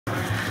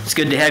It's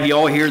good to have you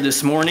all here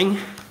this morning.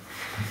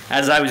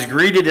 As I was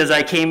greeted as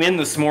I came in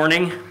this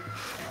morning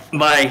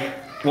by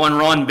one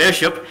Ron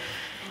Bishop,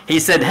 he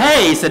said,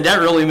 "Hey," that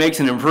really makes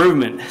an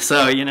improvement. So,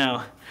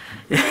 I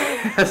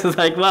was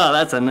like, wow,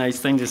 that's a nice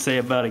thing to say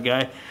about a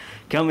guy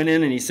coming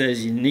in and he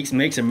says, makes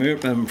an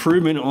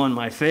improvement on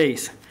my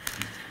face.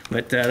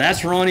 But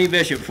that's Ronnie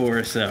Bishop for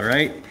us, though,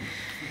 right?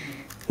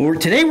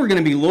 Today we're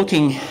going to be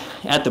looking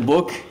at the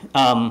book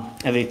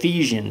of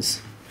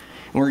Ephesians.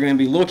 We're going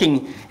to be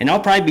looking, and I'll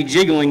probably be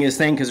jiggling this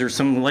thing because there's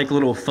some like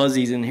little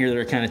fuzzies in here that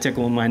are kind of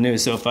tickling my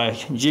nose. So if I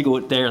jiggle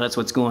it there, that's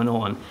what's going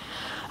on.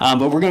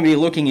 But we're going to be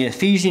looking at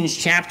Ephesians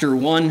chapter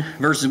 1,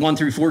 verses 1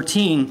 through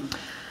 14.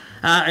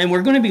 And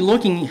we're going to be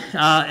looking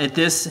at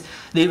this.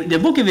 The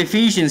book of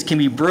Ephesians can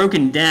be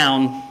broken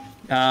down.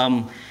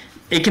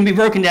 It can be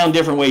broken down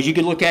different ways. You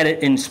could look at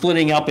it in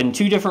splitting up in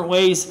two different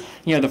ways,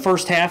 the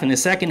first half and the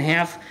second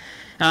half.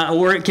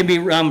 Or it can be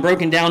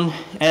broken down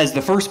as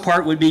the first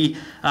part would be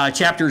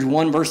chapters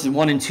 1, verses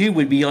 1 and 2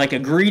 would be like a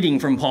greeting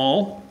from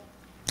Paul.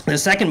 The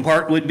second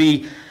part would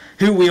be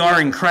who we are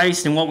in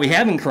Christ and what we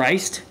have in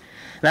Christ.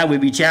 That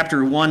would be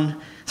chapter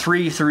 1,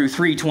 3 through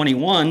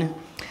 3:21.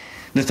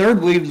 The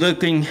third would be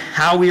looking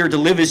how we are to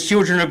live as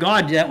children of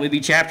God. That would be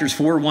chapters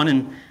 4, 1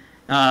 and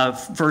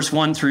verse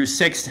 1 through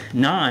 6,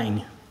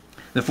 9.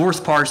 The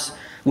fourth part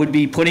would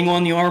be putting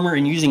on the armor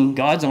and using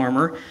God's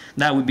armor.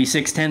 That would be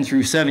 6:10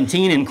 through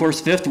 17. And of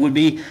course, fifth would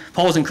be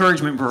Paul's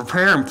encouragement for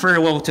prayer and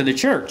farewell to the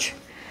church.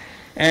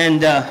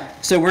 And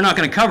so we're not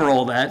going to cover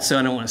all that, so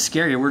I don't want to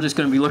scare you. We're just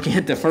going to be looking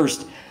at the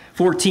first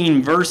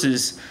 14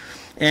 verses.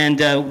 And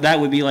that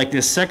would be like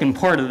this second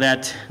part of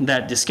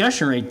that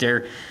discussion right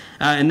there.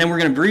 And then we're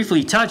going to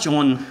briefly touch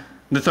on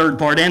the third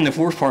part and the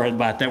fourth part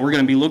about that. We're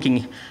going to be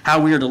looking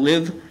how we are to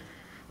live,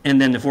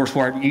 and then the fourth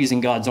part, using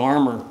God's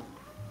armor.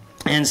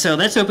 And so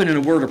let's open in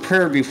a word of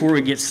prayer before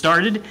we get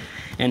started,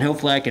 and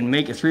hopefully I can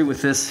make it through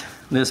with this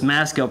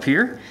mask up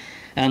here.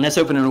 And let's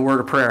open in a word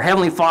of prayer.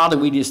 Heavenly Father,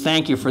 we just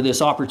thank you for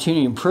this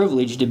opportunity and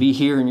privilege to be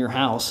here in your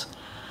house.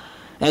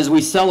 As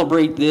we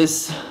celebrate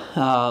this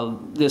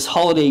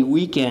holiday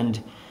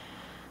weekend,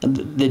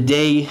 the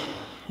day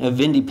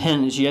of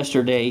independence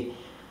yesterday,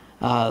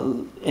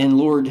 and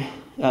Lord,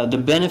 the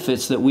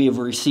benefits that we have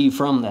received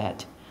from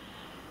that.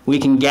 We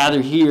can gather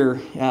here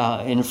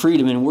in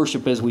freedom and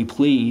worship as we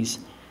please.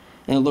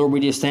 And Lord, we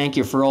just thank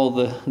you for all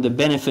the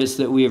benefits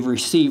that we have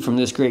received from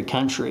this great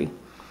country.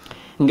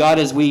 And God,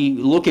 as we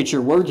look at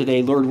your word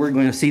today, Lord, we're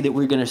going to see that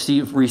we're going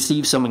to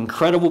receive some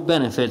incredible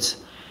benefits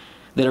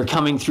that are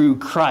coming through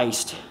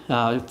Christ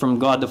from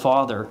God the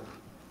Father.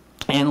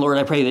 And Lord,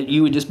 I pray that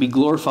you would just be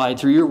glorified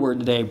through your word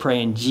today. I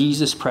pray in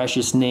Jesus'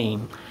 precious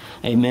name.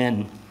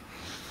 Amen.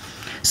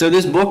 So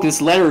this book,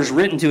 this letter is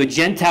written to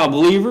Gentile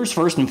believers,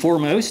 first and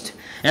foremost.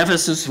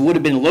 Ephesus would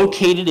have been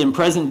located in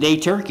present-day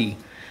Turkey.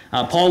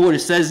 Paul would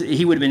have says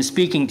he would have been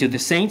speaking to the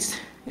saints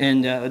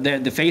and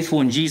the faithful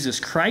in Jesus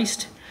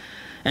Christ.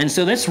 And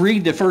so let's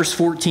read the first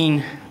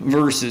 14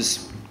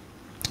 verses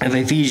of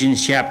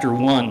Ephesians chapter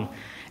 1.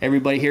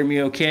 Everybody hear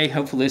me okay?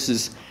 Hopefully this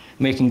is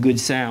making good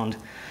sound.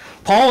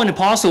 Paul, an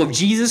apostle of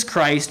Jesus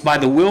Christ, by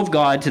the will of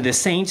God, to the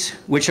saints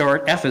which are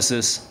at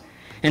Ephesus,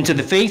 and to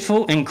the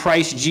faithful in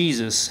Christ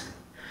Jesus,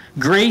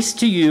 grace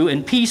to you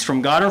and peace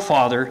from God our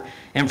Father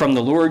and from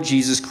the Lord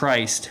Jesus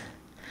Christ.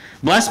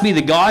 Blessed be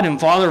the God and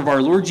Father of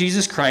our Lord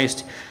Jesus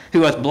Christ,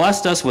 who hath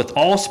blessed us with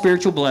all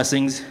spiritual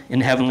blessings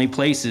in heavenly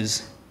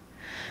places,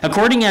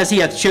 according as he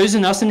hath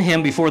chosen us in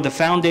him before the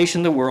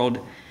foundation of the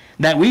world,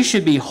 that we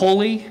should be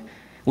holy,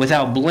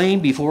 without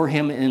blame before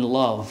him in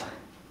love,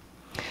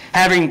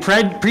 having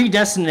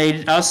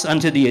predestinated us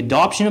unto the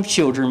adoption of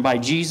children by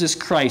Jesus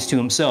Christ to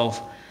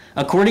himself,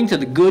 according to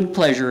the good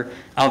pleasure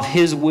of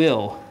his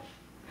will,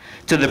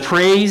 to the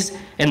praise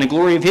and the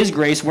glory of his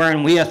grace,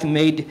 wherein he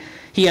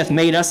hath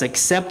made us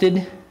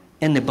accepted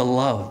in the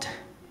beloved,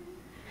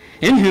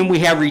 in whom we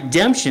have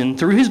redemption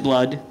through his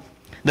blood,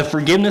 the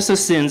forgiveness of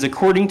sins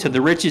according to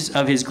the riches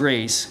of his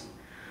grace,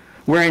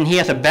 wherein he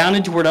hath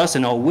abounded toward us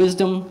in all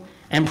wisdom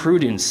and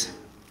prudence,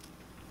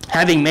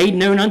 having made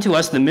known unto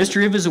us the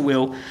mystery of his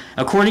will,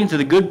 according to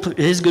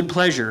his good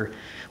pleasure,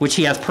 which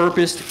he hath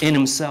purposed in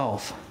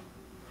himself,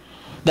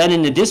 that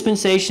in the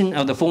dispensation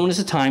of the fullness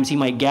of times he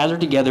might gather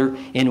together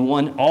in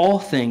one all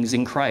things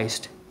in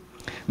Christ,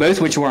 both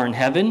which are in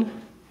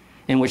heaven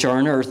and which are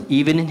on earth,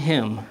 even in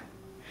him,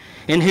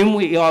 in whom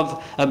we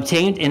have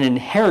obtained an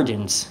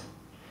inheritance,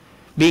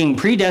 being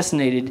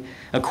predestinated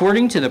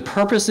according to the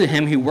purpose of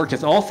him who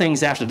worketh all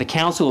things after the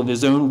counsel of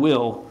his own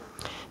will,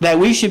 that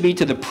we should be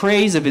to the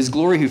praise of his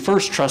glory who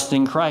first trusted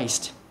in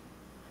Christ,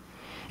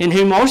 in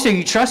whom also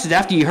you trusted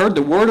after you heard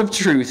the word of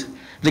truth,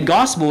 the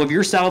gospel of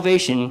your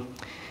salvation,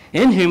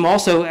 in whom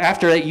also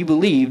after that you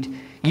believed,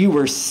 you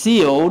were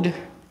sealed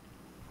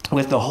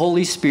with the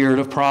Holy Spirit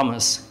of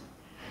promise,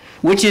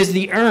 which is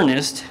the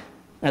earnest,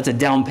 that's a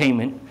down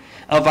payment,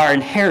 of our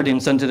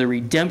inheritance unto the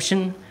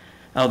redemption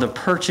of the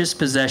purchased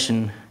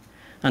possession,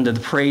 unto the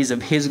praise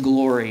of his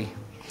glory.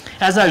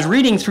 As I was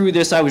reading through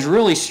this, I was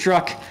really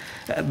struck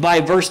by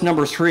verse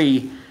number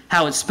 3,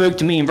 how it spoke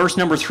to me. In verse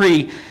number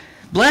 3,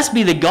 Blessed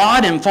be the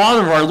God and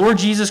Father of our Lord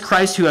Jesus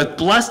Christ, who hath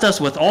blessed us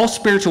with all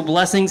spiritual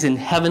blessings in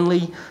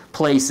heavenly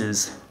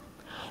places.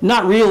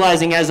 Not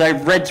realizing, as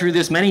I've read through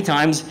this many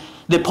times,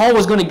 that Paul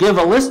was going to give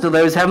a list of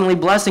those heavenly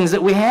blessings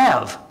that we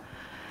have.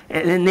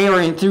 And they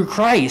are through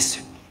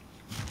Christ.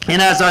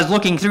 And as I was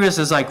looking through this,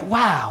 I was like,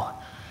 wow.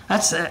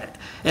 That's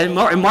and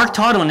Mark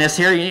taught on this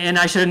here, and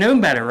I should have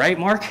known better, right,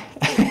 Mark?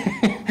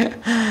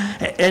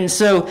 And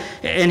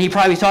he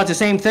probably taught the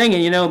same thing,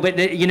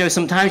 but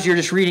sometimes you're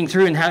just reading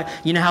through and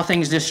how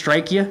things just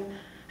strike you.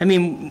 I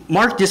mean,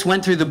 Mark just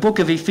went through the book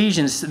of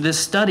Ephesians, this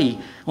study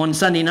on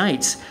Sunday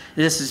nights.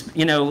 This is,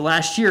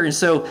 last year. And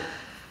so,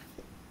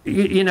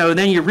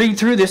 then you read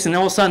through this and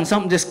all of a sudden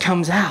something just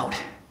comes out.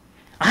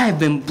 I have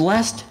been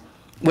blessed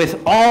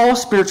with all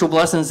spiritual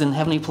blessings in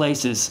heavenly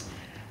places.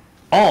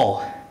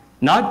 All.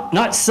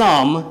 Not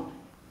some,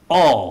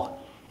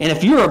 all. And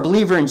if you're a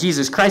believer in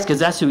Jesus Christ, because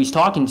that's who he's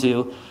talking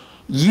to,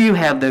 you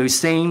have those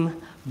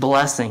same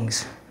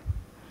blessings.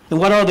 And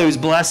what are those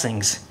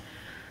blessings?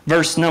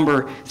 Verse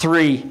number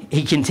 3,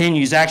 he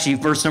continues, actually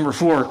verse number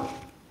 4,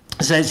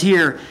 says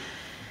here,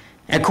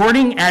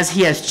 according as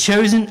he has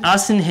chosen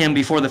us in him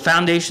before the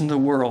foundation of the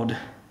world,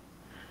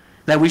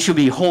 that we should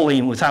be holy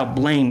and without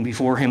blame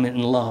before him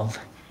in love.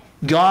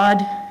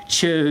 God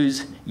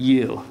chose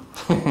you.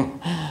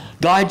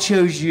 God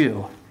chose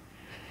you.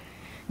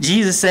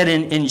 Jesus said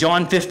in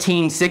John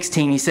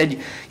 15:16, he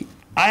said,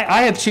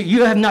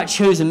 you have not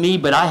chosen me,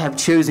 but I have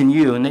chosen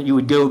you, and that you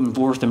would go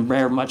forth and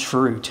bear much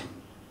fruit.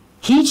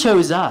 He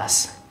chose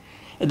us.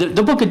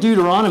 The book of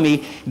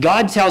Deuteronomy,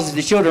 God tells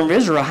the children of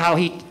Israel how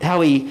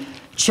he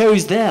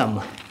chose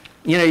them.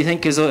 You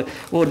think,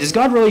 does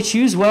God really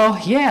choose? Well,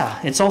 yeah,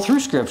 it's all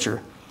through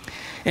Scripture.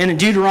 And in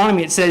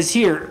Deuteronomy, it says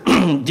here,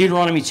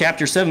 Deuteronomy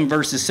chapter 7,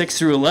 verses 6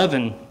 through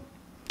 11,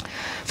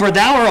 for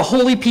thou art a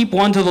holy people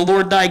unto the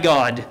Lord thy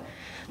God.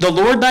 The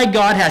Lord thy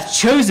God hath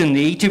chosen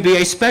thee to be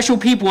a special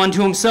people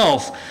unto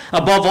himself,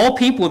 above all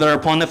people that are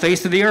upon the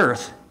face of the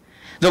earth.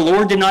 The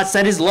Lord did not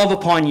set his love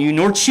upon you,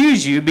 nor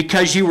choose you,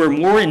 because you were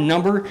more in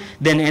number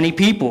than any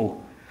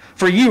people.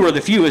 For you are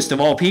the fewest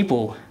of all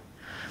people.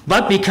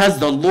 But because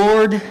the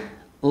Lord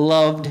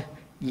loved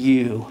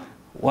you.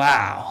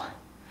 Wow.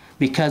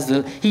 He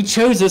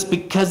chose us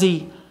because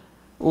he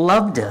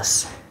loved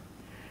us.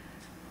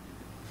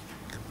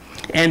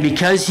 And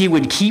because he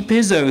would keep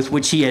his oath,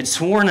 which he had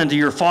sworn unto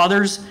your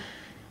fathers,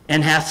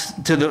 and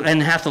hath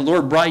the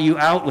Lord brought you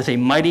out with a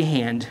mighty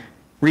hand,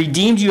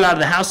 redeemed you out of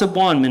the house of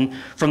bondmen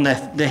from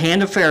the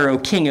hand of Pharaoh,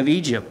 king of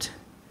Egypt.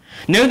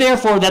 Know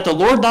therefore that the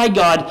Lord thy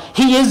God,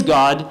 he is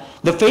God,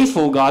 the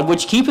faithful God,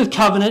 which keepeth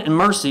covenant and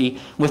mercy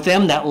with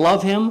them that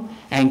love him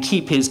and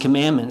keep his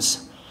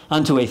commandments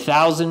unto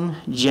 1,000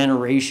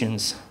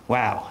 generations.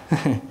 Wow.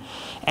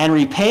 And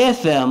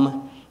repayeth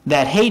them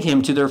that hate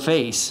him to their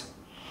face,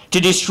 to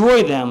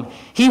destroy them.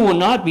 He will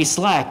not be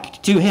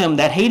slack to him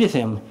that hateth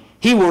him.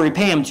 He will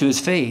repay him to his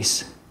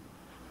face.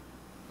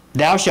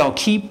 Thou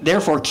shalt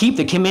therefore keep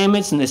the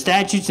commandments and the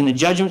statutes and the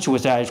judgments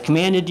which I have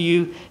commanded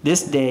you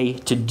this day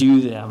to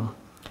do them.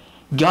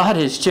 God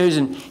has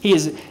chosen.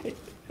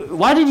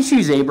 Why did he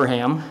choose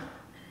Abraham?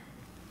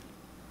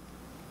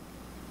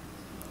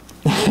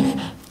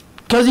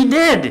 Because he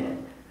did.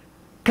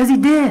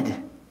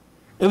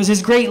 It was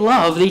his great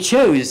love that he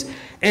chose.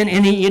 And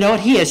he,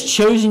 he has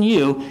chosen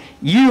you.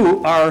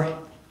 You are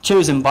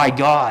chosen by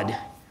God.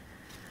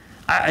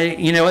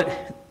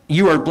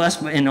 You are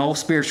blessed with all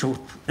spiritual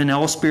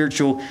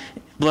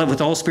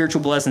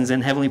blessings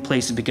in heavenly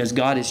places because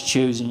God has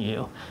chosen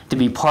you to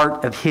be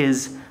part of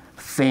his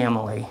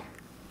family.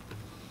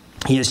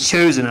 He has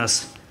chosen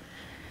us.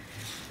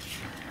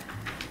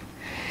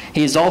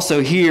 He is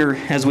also here,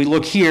 as we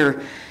look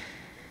here,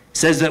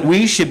 says that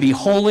we should be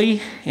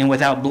holy and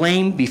without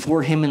blame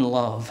before him in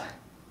love.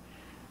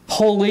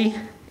 Holy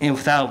and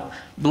without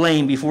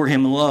blame before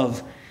him in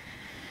love.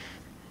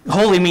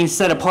 Holy means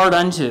set apart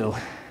unto.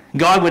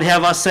 God would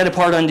have us set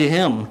apart unto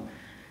him.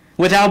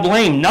 Without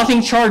blame,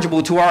 nothing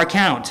chargeable to our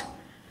account.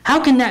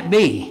 How can that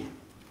be?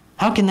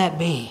 How can that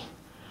be?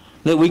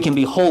 That we can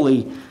be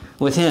holy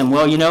with him?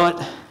 Well, you know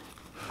what?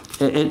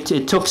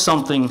 It took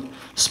something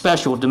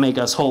special to make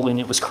us holy, and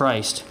it was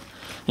Christ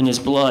and his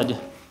blood.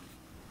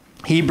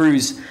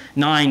 Hebrews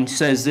 9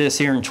 says this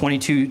here in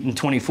 22 and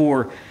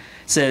 24.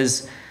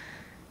 Says,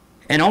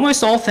 and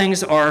almost all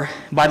things are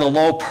by the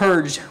law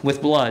purged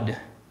with blood.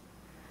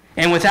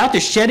 And without the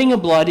shedding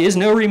of blood is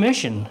no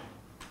remission.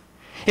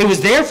 It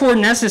was therefore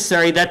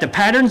necessary that the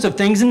patterns of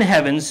things in the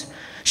heavens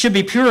should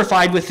be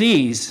purified with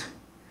these,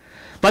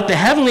 but the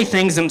heavenly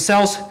things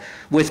themselves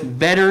with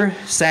better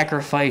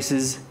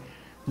sacrifices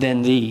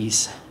than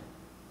these.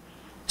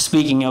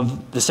 Speaking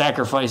of the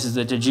sacrifices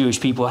that the Jewish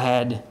people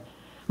had.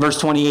 Verse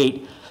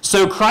 28,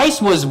 so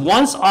Christ was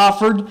once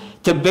offered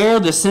to bear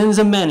the sins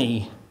of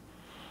many,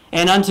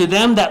 and unto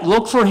them that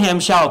look for him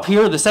shall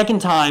appear the second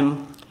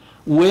time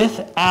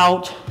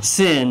without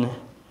sin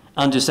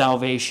unto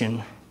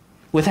salvation.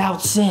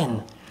 Without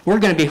sin. We're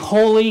going to be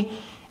holy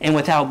and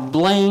without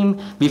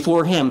blame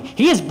before him.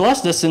 He has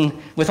blessed us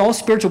with all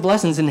spiritual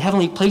blessings in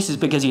heavenly places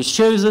because he has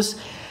chosen us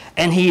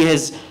And he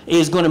is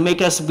going to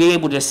make us be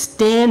able to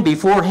stand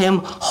before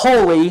him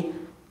holy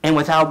and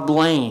without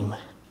blame.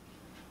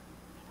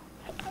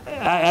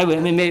 I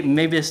mean,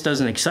 maybe this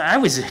doesn't excite. I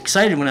was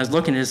excited when I was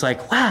looking at it. It's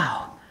like,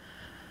 wow.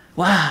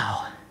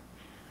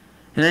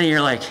 And then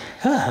you're like,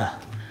 I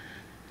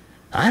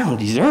don't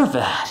deserve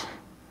that.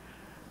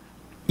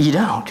 You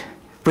don't.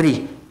 But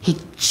he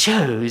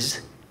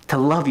chose to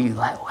love you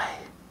that way.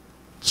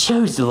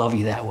 Chose to love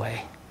you that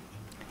way.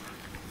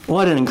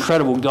 What an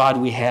incredible God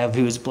we have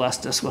who has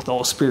blessed us with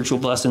all spiritual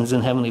blessings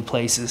in heavenly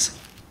places.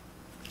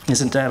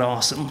 Isn't that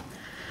awesome?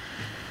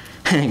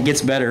 It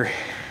gets better.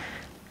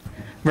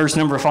 Verse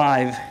number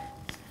 5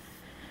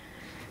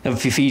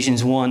 of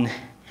Ephesians 1.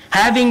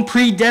 Having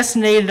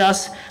predestinated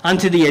us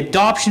unto the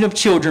adoption of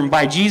children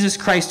by Jesus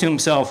Christ to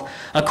himself,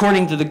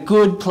 according to the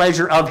good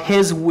pleasure of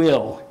his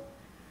will.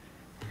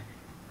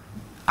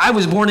 I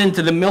was born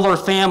into the Miller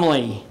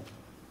family.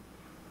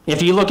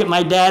 If you look at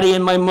my daddy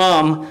and my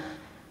mom,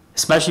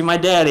 especially my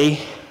daddy,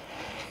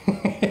 you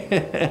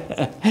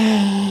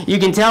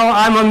can tell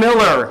I'm a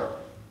Miller.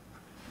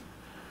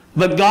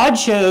 But God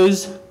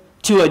chose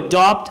to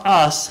adopt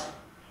us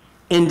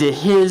into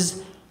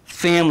his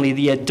family,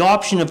 the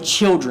adoption of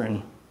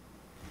children.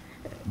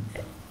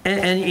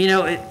 And you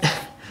know,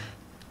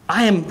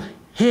 I am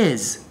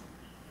his.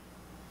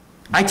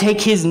 I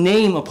take his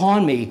name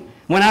upon me.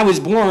 When I was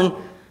born,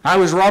 I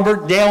was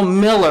Robert Dale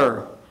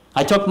Miller.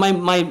 I took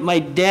my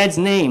dad's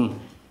name,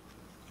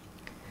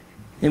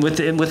 and with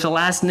the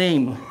last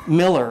name,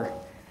 Miller.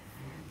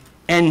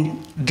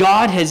 And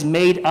God has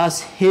made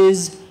us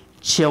his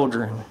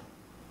children.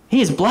 He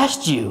has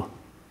blessed you.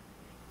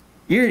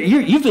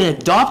 You've been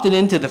adopted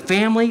into the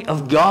family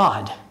of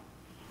God.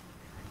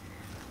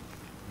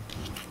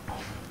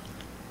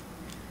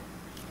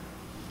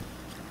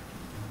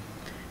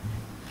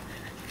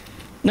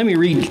 Let me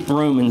read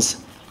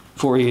Romans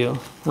for you.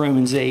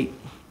 Romans 8.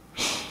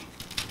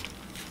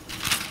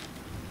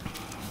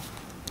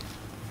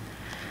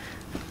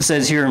 It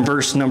says here in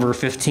verse number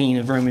 15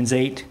 of Romans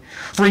 8,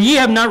 For ye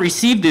have not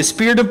received the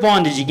spirit of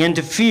bondage again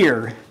to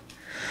fear,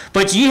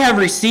 but ye have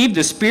received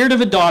the spirit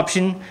of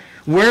adoption,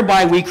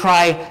 whereby we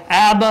cry,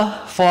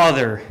 Abba,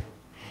 Father.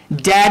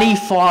 Daddy,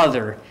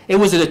 Father. It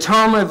was a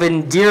term of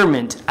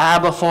endearment,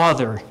 Abba,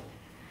 Father.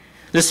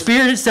 The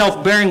Spirit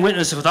itself bearing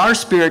witness with our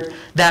spirit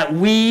that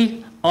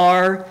we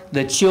are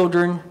the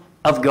children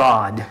of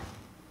God.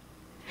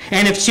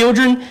 And if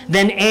children,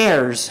 then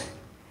heirs.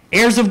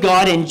 Heirs of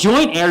God and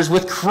joint heirs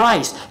with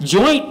Christ.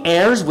 Joint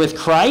heirs with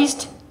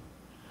Christ?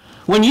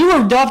 When you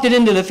are adopted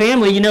into the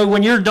family, you know,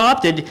 when you're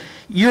adopted,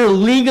 you're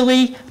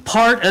legally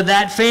part of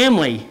that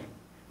family.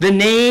 The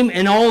name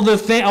and all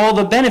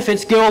the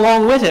benefits go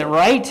along with it,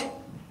 right?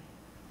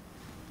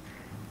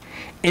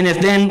 And if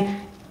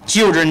then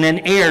children, then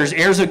heirs,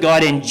 heirs of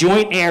God and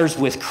joint heirs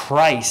with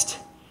Christ.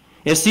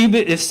 If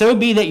so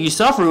be that you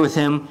suffer with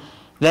him,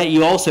 that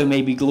you also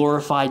may be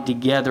glorified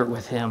together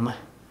with him.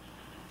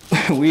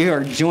 We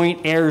are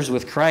joint heirs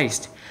with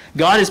Christ.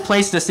 God has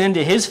placed us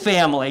into his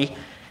family.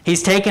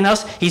 He's taken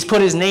us, he's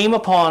put his name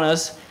upon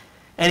us,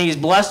 and he's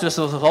blessed us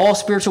with all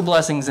spiritual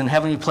blessings in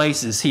heavenly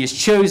places. He has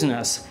chosen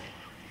us.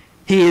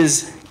 He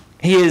has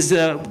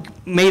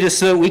made us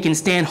so that we can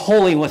stand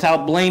holy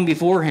without blame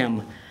before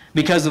him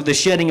because of the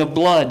shedding of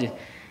blood.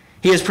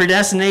 He has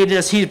predestinated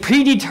us. He's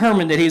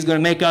predetermined that he's going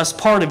to make us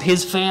part of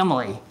his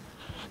family,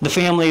 the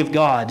family of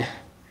God.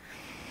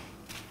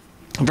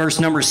 Verse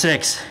number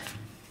 6.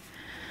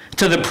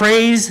 To the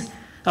praise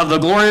of the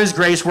glorious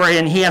grace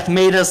wherein he hath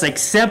made us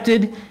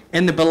accepted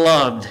in the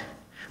beloved.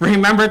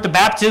 Remember at the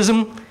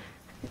baptism,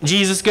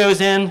 Jesus goes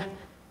in,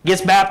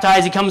 gets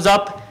baptized, he comes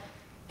up,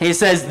 he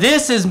says,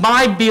 This is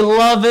my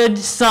beloved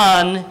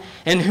Son,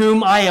 in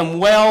whom I am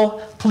well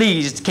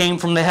pleased, came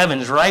from the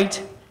heavens,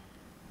 right?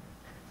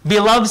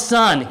 Beloved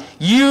Son,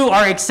 you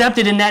are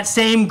accepted in that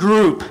same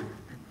group.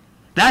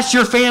 That's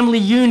your family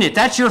unit.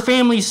 That's your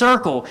family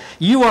circle.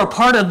 You are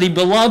part of the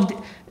beloved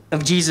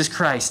of Jesus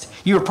Christ.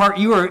 You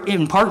are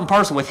in part and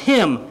parcel with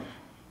him.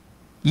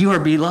 You are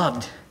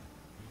beloved.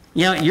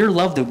 You know, you're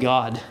loved of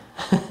God.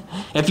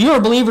 If you're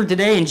a believer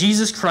today in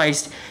Jesus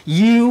Christ,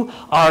 you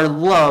are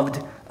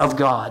loved of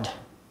God.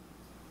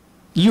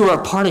 You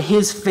are part of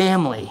his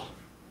family.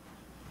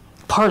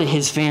 Part of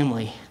his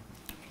family.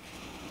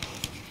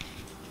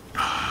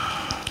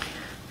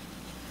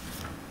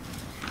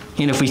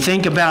 And if we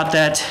think about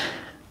that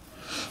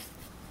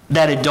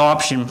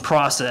adoption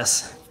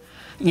process,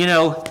 you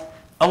know,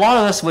 a lot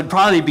of us would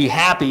probably be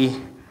happy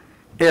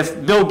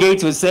if Bill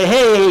Gates would say,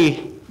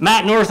 Hey,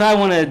 Matt North, I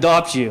want to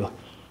adopt you.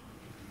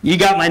 You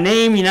got my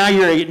name, now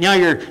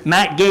you're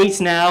Matt Gates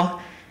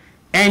now,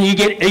 and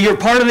you're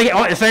part of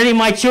if any of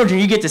my children,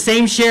 you get the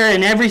same share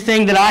in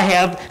everything that I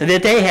have,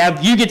 that they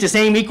have, you get the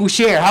same equal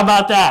share. How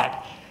about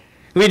that?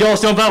 We'd all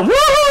stomp out,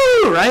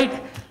 woo,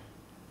 right?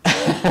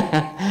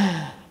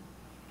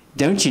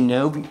 Don't you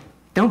know?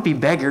 Don't be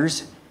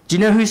beggars. Do you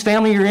know whose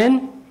family you're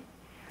in?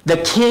 The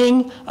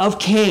King of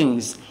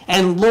Kings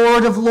and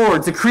Lord of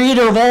Lords, the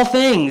Creator of all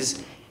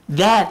things.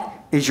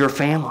 That is your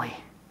family.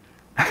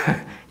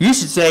 You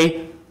should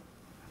say,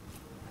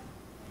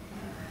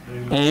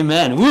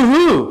 Amen.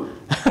 Woohoo!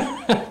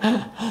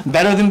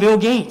 Better than Bill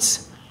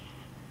Gates.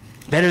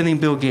 Better than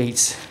Bill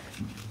Gates.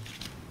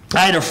 I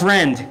had a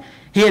friend.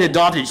 He had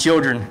adopted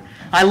children.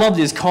 I loved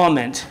his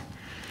comment.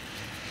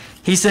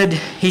 He said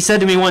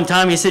to me one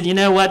time, he said, you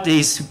know what?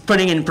 He's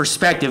putting in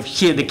perspective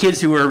the kids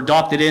who were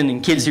adopted in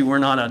and kids who were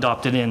not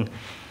adopted in.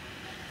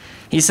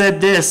 He said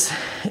this,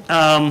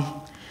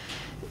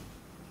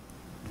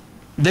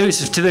 those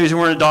who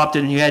weren't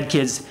adopted and who had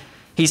kids,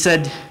 he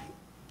said,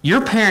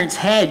 your parents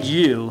had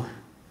you,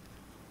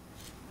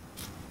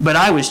 but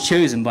I was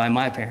chosen by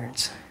my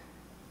parents.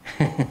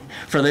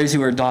 For those who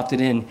were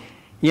adopted in.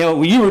 You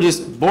know, you were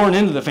just born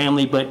into the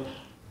family, but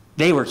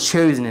they were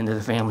chosen into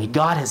the family.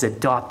 God has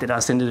adopted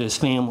us into this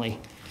family.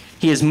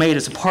 He has made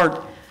us a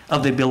part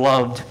of the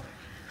beloved.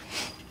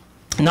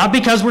 Not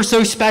because we're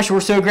so special,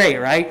 we're so great,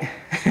 right?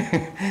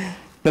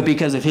 But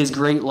because of his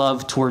great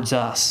love towards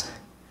us.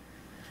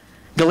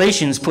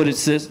 Galatians put it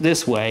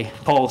this way.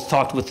 Paul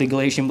talked with the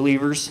Galatian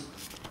believers.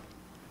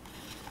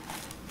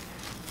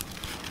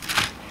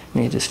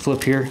 Let me just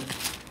flip here.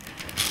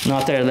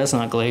 Not there, that's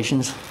not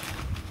Galatians.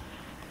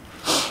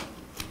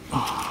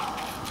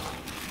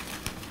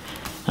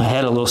 I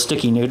had a little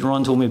sticky note.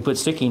 Ron told me to put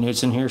sticky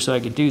notes in here so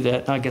I could do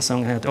that. I guess I'm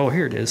going to have to,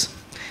 here it is.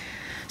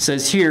 It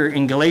says here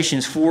in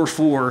Galatians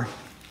 4:4.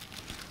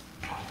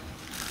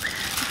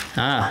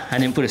 I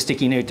didn't put a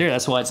sticky note there.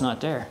 That's why it's not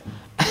there.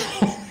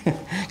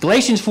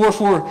 Galatians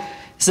 4:4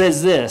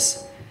 says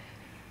this.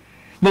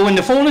 But when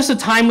the fullness of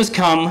time was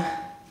come,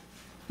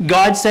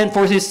 God sent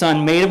forth his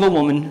Son, made of a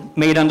woman,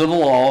 made under the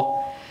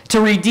law, to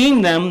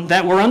redeem them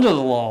that were under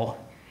the law,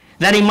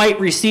 that he might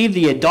receive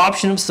the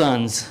adoption of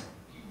sons.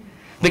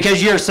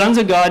 Because ye are sons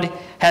of God,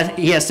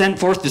 he has sent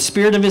forth the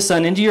Spirit of his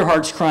Son into your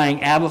hearts,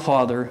 crying, Abba,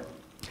 Father.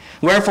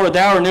 Wherefore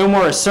thou art no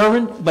more a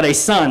servant, but a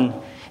son,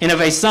 and if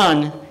a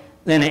son,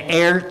 then an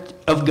heir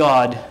of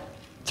God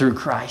through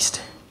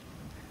Christ.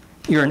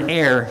 You're an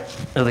heir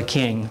of the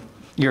King.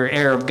 You're an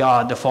heir of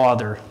God the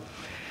Father.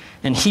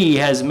 And he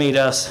has made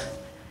us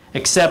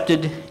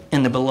accepted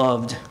in the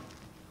beloved.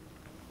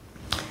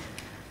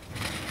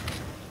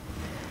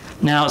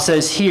 Now it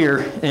says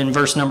here in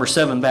verse number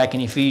 7 back in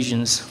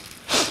Ephesians.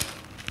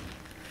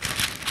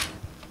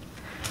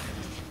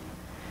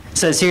 It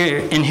says here,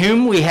 in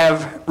whom we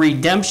have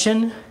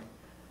redemption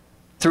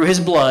through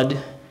his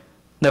blood,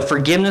 the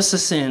forgiveness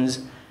of sins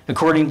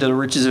according to the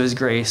riches of his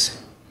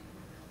grace.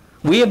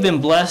 We have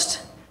been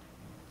blessed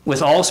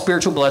with all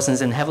spiritual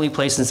blessings in heavenly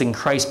places in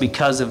Christ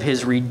because of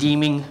his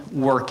redeeming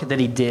work that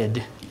he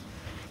did.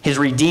 His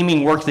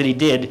redeeming work that he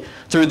did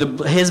through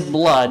his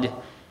blood,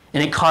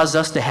 and it caused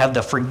us to have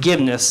the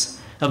forgiveness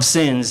of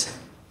sins.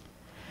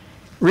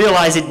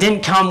 Realize it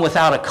didn't come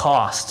without a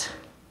cost.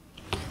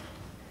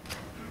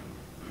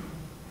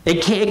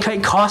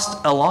 It cost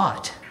a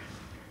lot.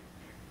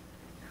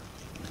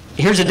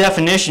 Here's a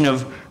definition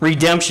of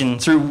redemption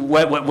through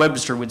what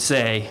Webster would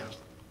say.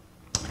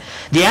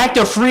 The act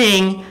of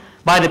freeing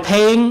by the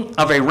paying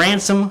of a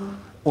ransom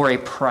or a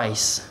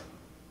price.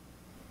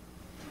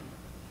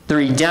 The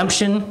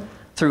redemption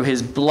through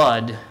his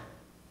blood,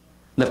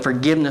 the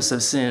forgiveness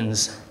of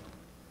sins.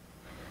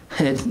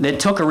 It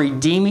took a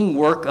redeeming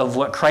work of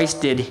what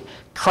Christ did.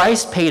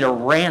 Christ paid a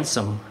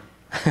ransom.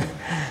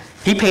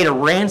 He paid a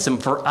ransom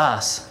for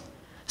us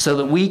so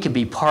that we could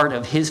be part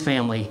of his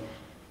family,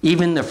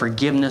 even the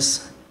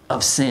forgiveness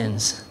of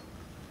sins.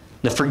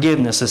 The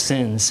forgiveness of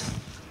sins.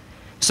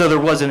 So there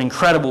was an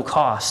incredible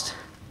cost.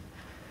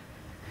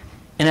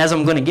 And as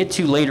I'm going to get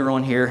to later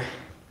on here,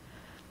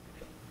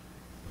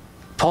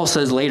 Paul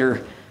says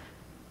later,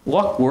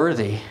 walk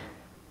worthy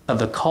of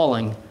the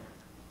calling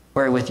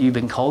wherewith you've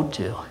been called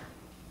to.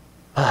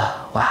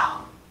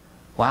 Wow.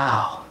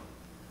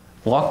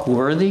 Walk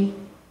worthy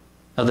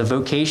of the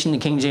vocation, the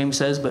King James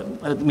says, but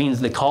it means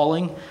the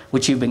calling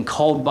which you've been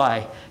called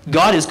by.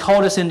 God has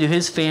called us into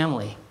his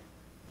family.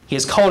 He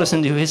has called us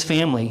into his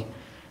family.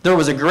 There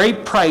was a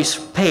great price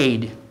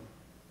paid.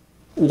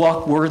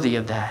 Walk worthy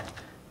of that.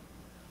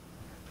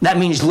 That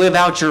means live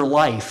out your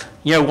life.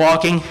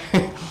 Walking,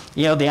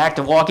 the act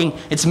of walking,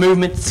 it's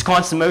movement, it's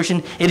constant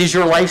motion. It is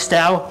your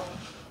lifestyle.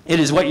 It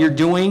is what you're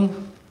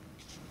doing.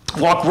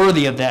 Walk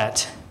worthy of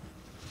that.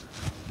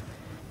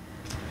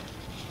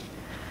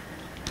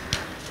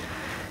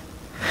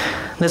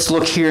 Let's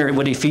look here at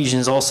what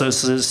Ephesians also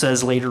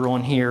says later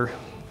on here.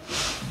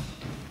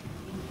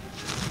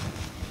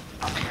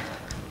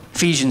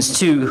 Ephesians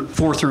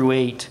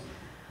 2:4-8.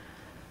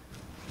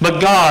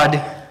 But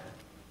God,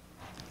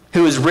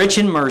 who is rich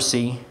in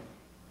mercy,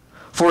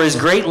 for his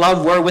great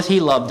love wherewith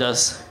he loved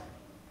us,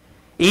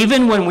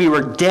 even when we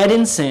were dead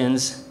in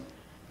sins,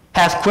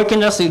 hath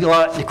quickened us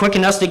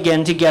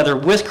again together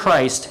with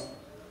Christ.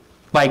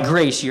 By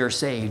grace ye are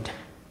saved.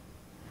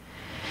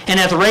 And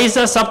hath raised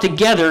us up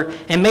together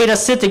and made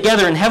us sit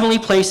together in heavenly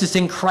places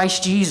in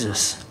Christ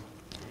Jesus,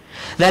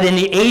 that in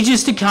the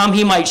ages to come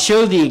he might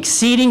show the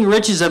exceeding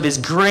riches of his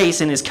grace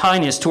and his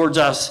kindness towards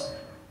us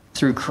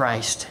through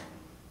Christ.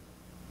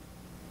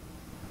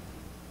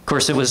 Of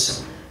course, it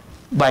was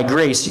by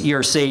grace ye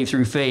are saved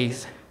through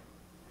faith.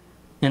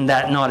 and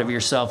that not of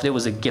yourself. It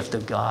was a gift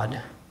of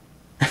God.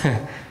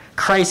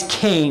 Christ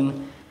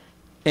came,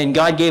 and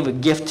God gave a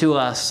gift to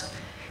us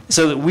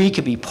so that we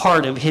could be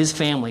part of his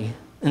family,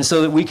 and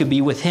so that we could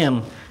be with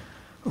him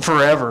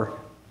forever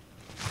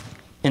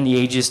in the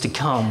ages to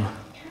come.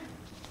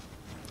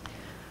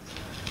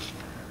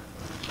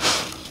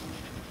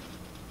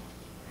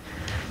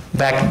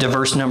 Back to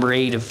verse number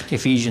 8 of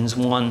Ephesians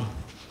 1.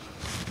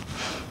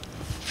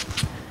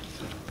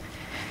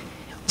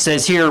 It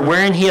says here,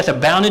 wherein he hath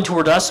abounded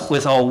toward us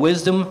with all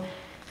wisdom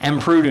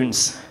and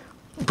prudence.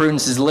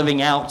 Prudence is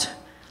living out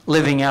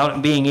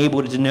and being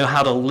able to know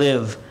how to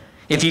live.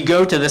 If you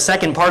go to the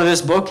second part of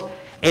this book,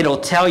 it'll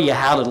tell you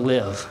how to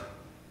live.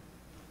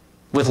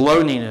 With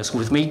lowliness,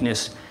 with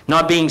meekness,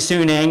 not being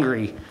soon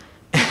angry.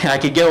 I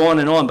could go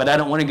on, but I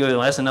don't want to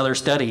go. That's another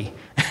study.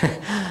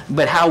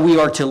 But how we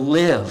are to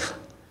live.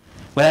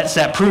 Well, that's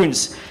that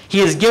prudence. He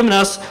has given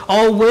us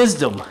all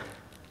wisdom.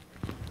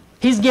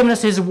 He's given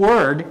us his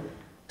word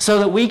so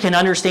that we can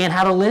understand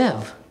how to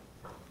live.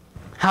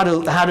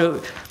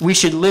 We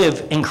should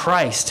live in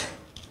Christ.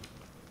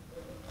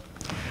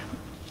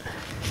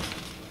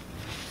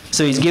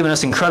 So he's given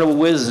us incredible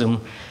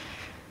wisdom.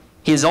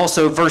 He is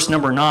also, verse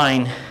number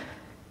 9,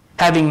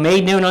 having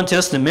made known unto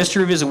us the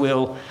mystery of his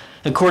will,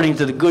 according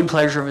to the good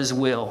pleasure of his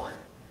will.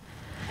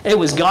 It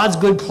was God's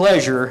good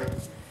pleasure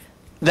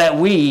that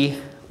we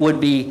would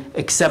be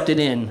accepted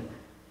in,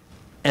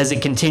 as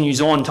it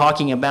continues on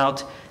talking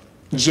about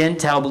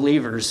Gentile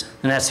believers.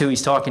 And that's who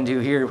he's talking to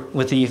here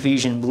with the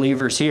Ephesian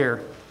believers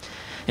here.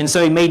 And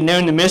so he made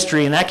known the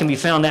mystery, and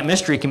that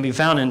mystery can be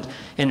found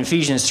in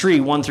Ephesians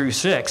 3, 1 through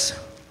 6.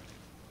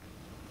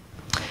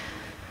 It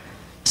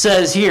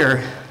says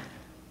here,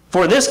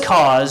 for this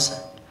cause,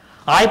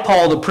 I,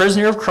 Paul, the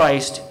prisoner of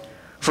Christ,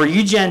 for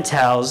you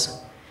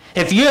Gentiles,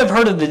 if you have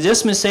heard of the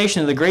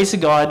dispensation of the grace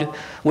of God,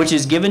 which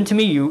is given to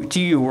me to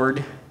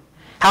youward,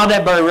 how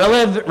that by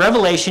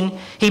revelation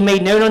he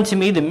made known unto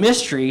me the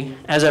mystery,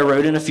 as I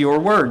wrote in a fewer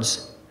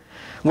words,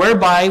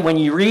 whereby when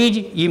you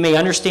read, you may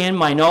understand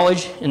my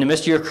knowledge in the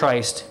mystery of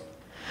Christ,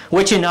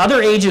 which in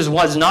other ages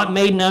was not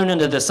made known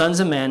unto the sons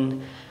of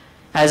men,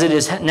 as it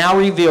is now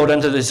revealed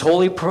unto the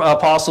holy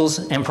apostles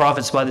and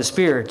prophets by the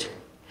Spirit,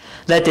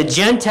 that the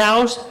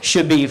Gentiles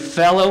should be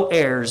fellow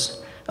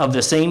heirs of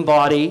the same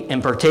body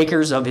and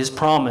partakers of his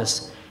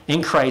promise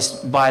in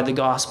Christ by the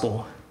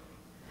gospel.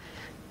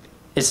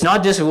 It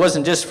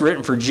wasn't just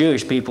written for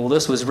Jewish people.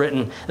 This was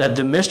written that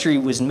the mystery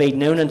was made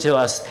known unto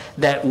us,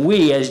 that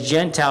we as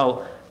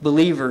Gentile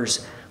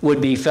believers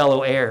would be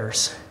fellow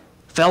heirs.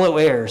 Fellow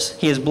heirs.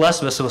 He has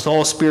blessed us with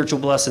all spiritual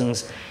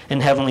blessings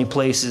in heavenly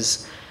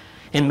places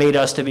and made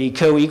us to be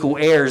co-equal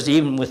heirs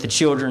even with the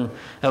children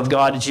of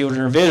God, the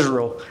children of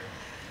Israel.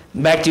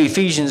 Back to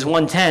Ephesians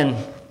 1:10,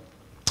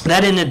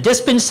 that in the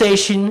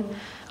dispensation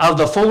of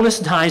the fullness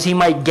of times he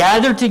might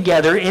gather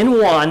together in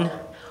one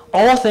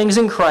all things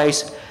in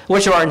Christ,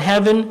 which are in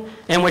heaven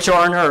and which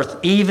are on earth,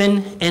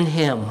 even in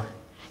him.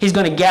 He's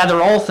going to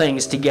gather all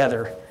things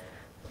together.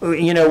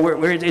 You know,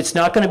 it's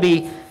not going to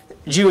be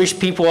Jewish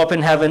people up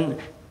in heaven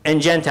and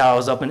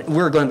Gentiles up in.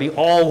 We're going to be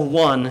all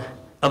one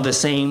of the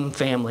same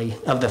family,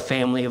 of the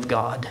family of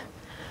God.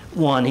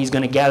 One. He's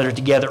going to gather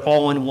together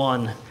all in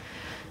one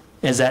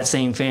as that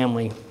same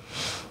family.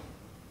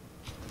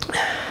 It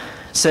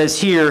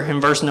says here in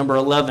verse number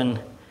 11,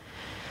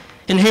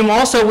 in whom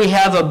also we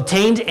have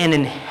obtained an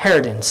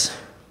inheritance.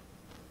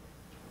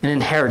 An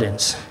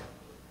inheritance.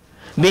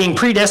 Being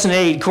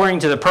predestinated according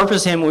to the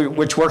purpose of him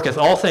which worketh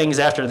all things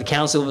after the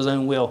counsel of his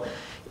own will.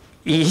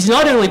 He's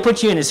not only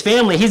put you in his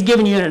family, he's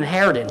given you an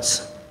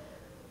inheritance.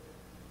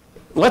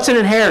 What's an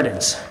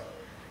inheritance?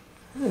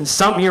 It's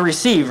something you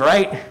receive,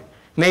 right?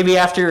 Maybe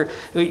after,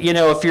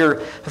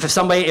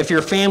 if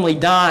your family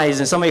dies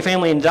and somebody's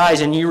family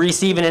dies and you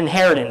receive an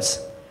inheritance.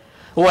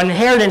 Well, an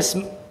inheritance,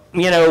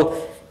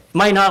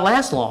 might not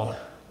last long.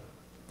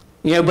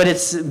 But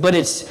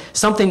it's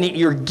something that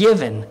you're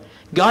given.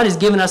 God has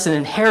given us an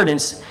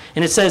inheritance,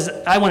 and it says,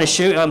 I want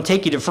to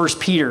take you to 1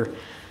 Peter,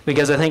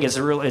 because I think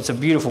it's a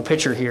beautiful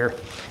picture here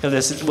of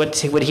this, what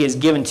he has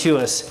given to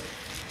us.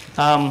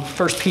 1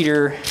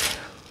 Peter.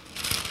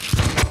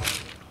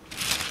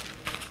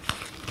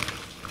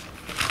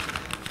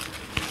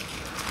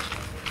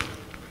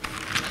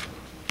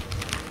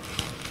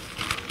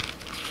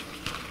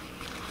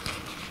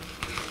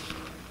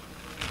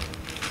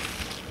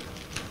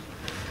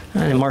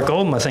 I didn't mark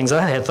all my things.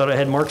 I thought I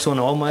had marks on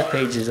all my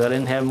pages. I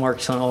didn't have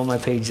marks on all my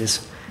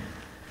pages.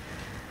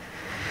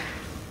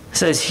 It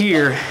says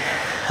here,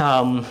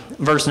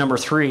 verse number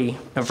 3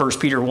 of 1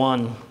 Peter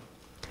 1.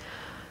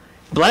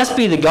 Blessed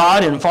be the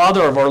God and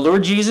Father of our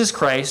Lord Jesus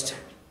Christ,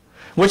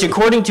 which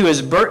according to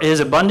his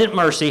abundant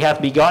mercy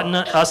hath begotten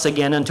us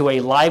again unto a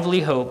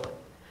lively hope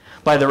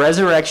by the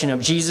resurrection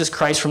of Jesus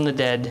Christ from the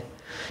dead,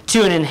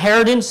 to an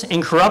inheritance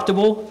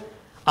incorruptible,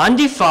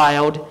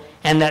 undefiled,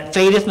 and that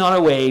fadeth not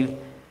away,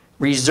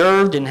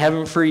 reserved in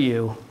heaven for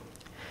you,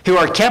 who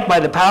are kept by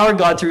the power of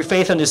God through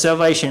faith unto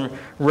salvation,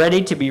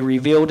 ready to be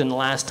revealed in the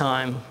last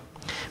time.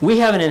 We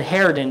have an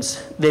inheritance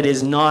that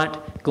is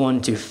not going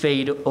to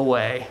fade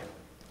away.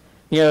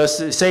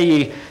 Say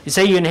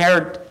you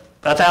inherit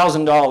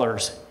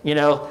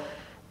 $1,000,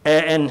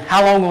 and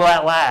how long will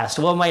that last?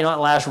 Well, it might not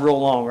last real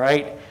long,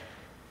 right?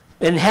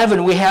 In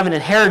heaven, we have an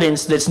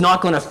inheritance that's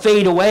not going to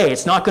fade away.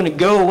 It's not going to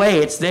go away.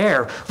 It's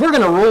there. We're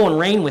going to rule and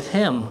reign with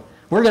Him.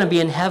 We're going to be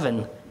in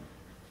heaven.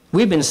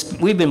 We've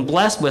been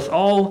blessed with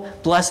all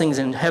blessings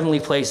in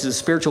heavenly places,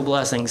 spiritual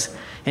blessings.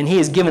 And He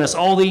has given us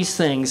all these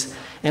things,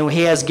 and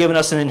He has given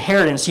us an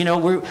inheritance.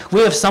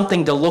 We have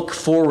something to look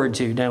forward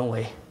to, don't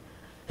we?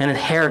 An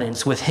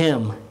inheritance with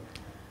Him.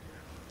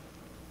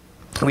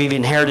 We've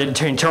inherited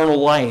eternal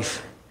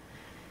life.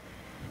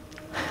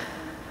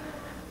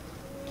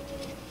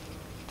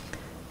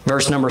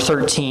 Verse number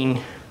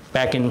 13,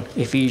 back in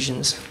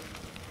Ephesians.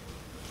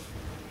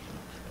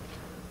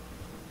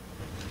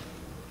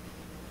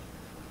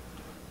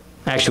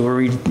 Actually, we'll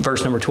read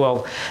verse number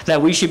 12.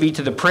 That we should be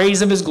to the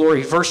praise of His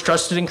glory, first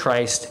trusted in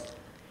Christ.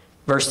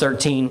 Verse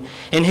 13.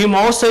 In whom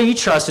also you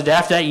trusted,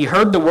 after that you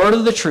heard the word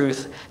of the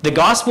truth, the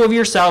gospel of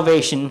your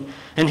salvation,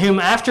 and whom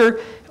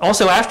after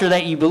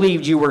that you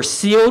believed, you were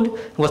sealed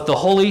with the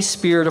Holy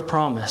Spirit of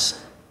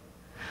promise,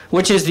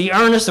 which is the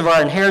earnest of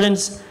our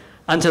inheritance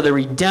unto the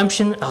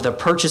redemption of the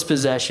purchased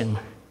possession,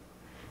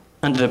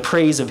 unto the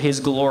praise of His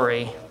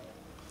glory.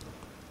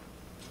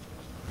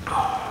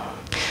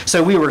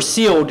 So we were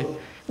sealed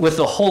with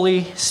the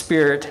Holy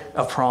Spirit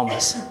of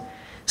promise.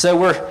 So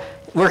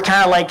we're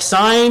kind of like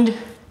signed,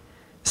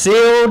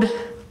 sealed,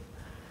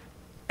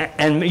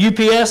 and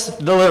UPS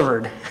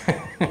delivered.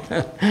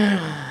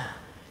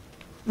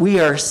 We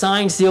are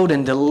signed, sealed,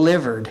 and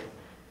delivered.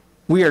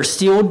 We are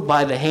sealed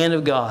by the hand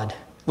of God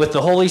with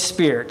the Holy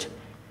Spirit.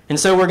 And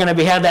so we're going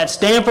to have that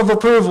stamp of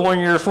approval on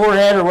your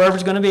forehead or wherever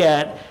it's going to be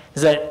at,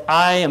 is that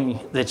I am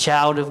the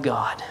child of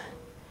God.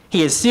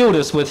 He has sealed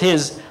us with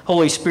His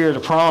Holy Spirit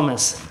of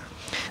promise.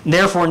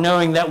 Therefore,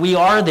 knowing that we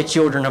are the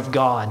children of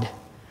God.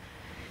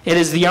 It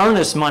is the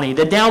earnest money,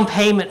 the down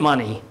payment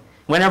money.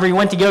 Whenever you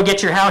went to go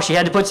get your house, you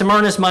had to put some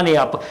earnest money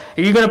up.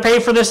 Are you going to pay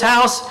for this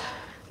house?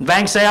 The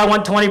bank say, I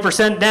want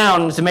 20%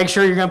 down to make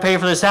sure you're going to pay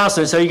for this house.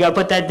 So you got to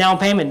put that down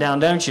payment down,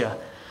 don't you?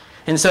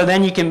 And so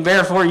then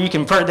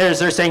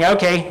they're saying,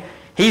 okay,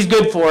 he's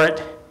good for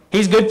it.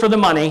 He's good for the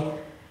money.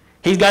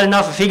 He's got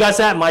enough. If he got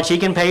that much, he'll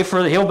be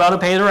able to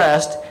pay the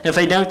rest. If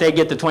they don't, they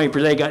get the 20%.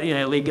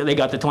 They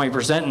got the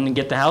 20% and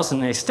get the house,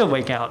 and they still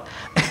wake out.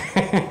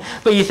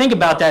 But you think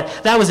about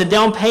that. That was a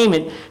down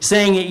payment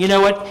saying, you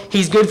know what?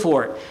 He's good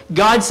for it.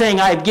 God's saying,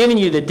 I have given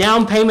you the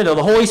down payment of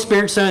the Holy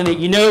Spirit so that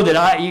you know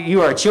that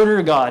you are children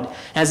of God.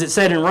 As it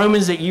said in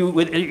Romans, that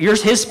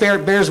His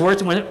Spirit bears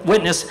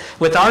witness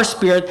with our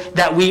spirit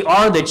that we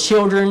are the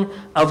children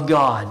of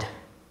God.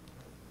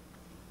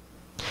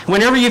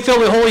 Whenever you feel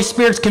the Holy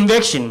Spirit's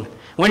conviction,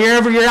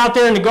 whenever you're out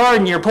there in the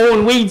garden, you're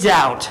pulling weeds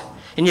out,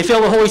 and you feel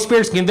the Holy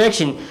Spirit's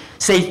conviction,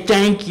 say,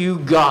 thank you,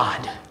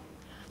 God,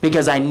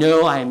 because I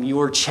know I am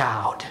your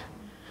child,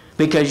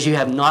 because you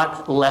have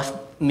not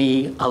left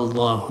me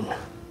alone.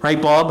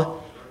 Right,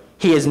 Bob?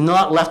 He has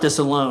not left us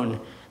alone.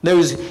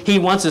 He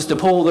wants us to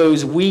pull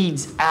those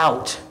weeds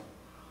out,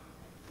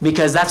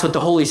 because that's what the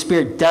Holy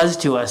Spirit does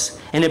to us.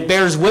 And it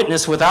bears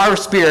witness with our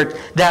spirit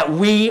that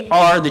we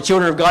are the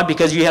children of God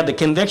because you have the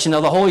conviction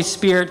of the Holy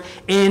Spirit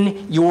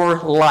in your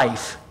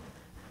life.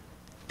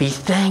 Be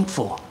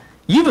thankful.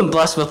 You've been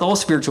blessed with all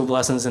spiritual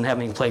blessings in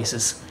heavenly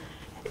places.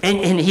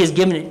 And He has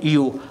given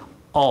you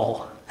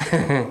all.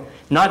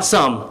 Not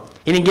some.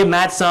 He didn't give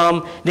Matt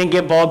some, didn't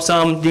give Bob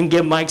some, didn't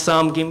give Mike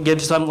some, didn't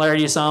give some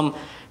Larry some,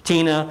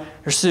 Tina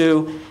or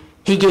Sue.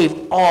 He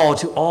gave all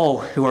to all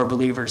who are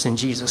believers in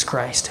Jesus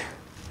Christ.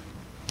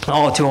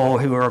 All to all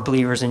who are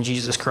believers in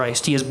Jesus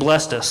Christ. He has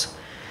blessed us.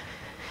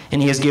 And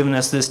He has given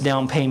us this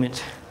down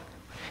payment.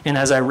 And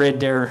as I read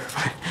there,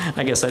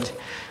 I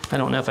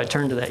don't know if I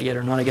turned to that yet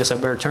or not. I guess I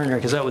better turn there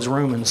because that was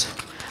Romans.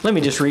 Let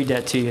me just read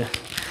that to you.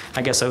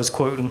 I guess I was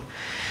quoting.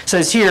 It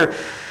says here,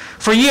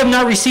 for ye have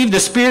not received the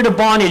spirit of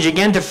bondage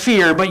again to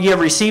fear, but ye have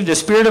received the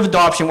spirit of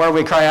adoption where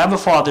we cry, Abba,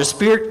 Father.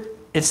 Spirit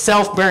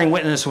itself bearing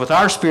witness with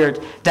our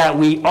spirit that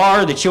we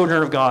are the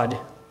children of God.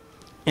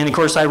 And of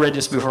course, I read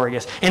this before, I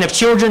guess. And if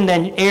children,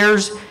 then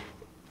heirs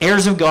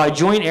of God,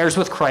 joint heirs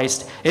with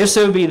Christ, if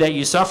so be that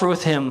you suffer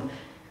with Him,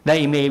 that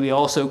you may be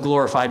also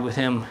glorified with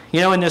Him.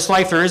 In this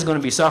life there is going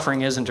to be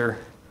suffering, isn't there?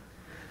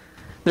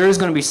 There is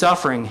going to be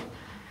suffering.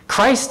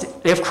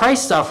 If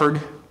Christ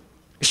suffered,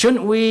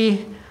 shouldn't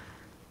we,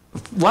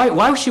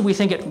 why should we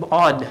think it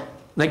odd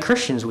that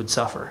Christians would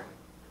suffer?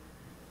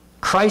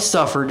 Christ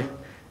suffered,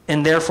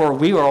 and therefore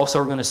we are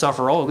also going to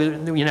suffer. All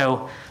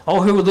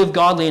who would live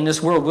godly in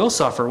this world will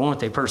suffer, won't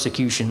they?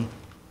 Persecution.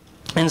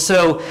 And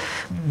so,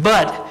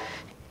 but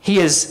He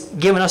has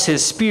given us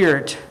His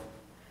Spirit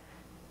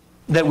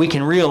that we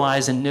can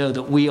realize and know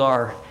that we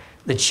are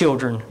the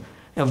children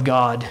of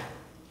God.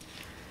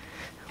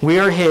 We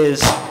are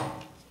His.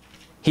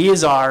 He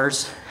is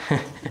ours.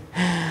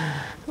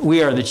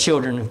 We are the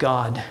children of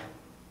God.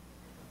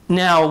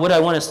 Now, what I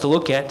want us to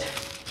look at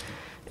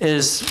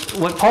is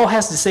what Paul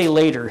has to say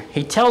later.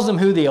 He tells them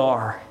who they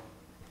are.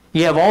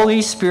 You have all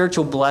these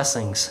spiritual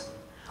blessings.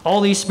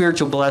 All these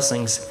spiritual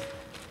blessings.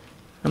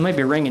 I might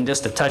be ringing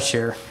just a touch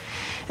here.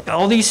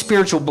 All these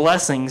spiritual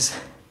blessings.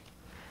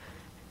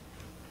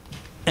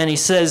 And he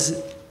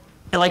says,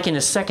 like in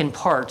the second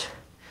part,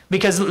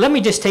 because let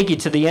me just take you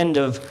to the end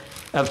of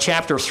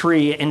chapter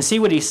 3 and see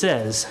what he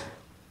says.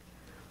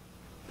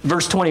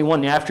 Verse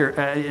 21,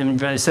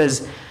 it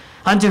says,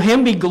 unto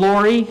him be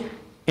glory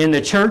in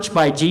the church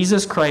by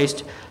Jesus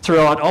Christ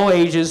throughout all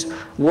ages,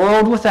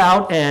 world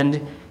without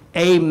end.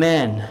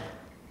 Amen.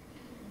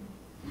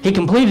 He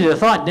completed the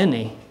thought, didn't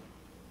he?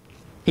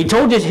 He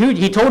told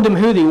them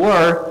who they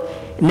were.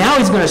 Now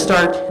he's going to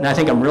start, and I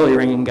think I'm really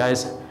ringing,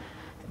 guys.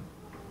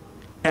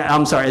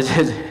 I'm sorry.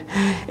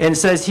 And it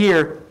says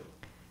here,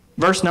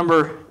 verse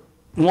number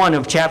 1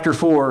 of chapter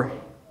 4,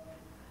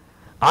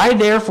 I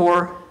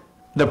therefore,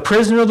 the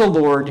prisoner of the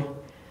Lord,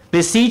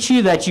 beseech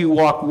you that you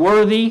walk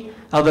worthy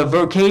of the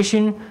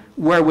vocation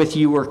wherewith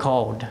you were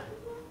called.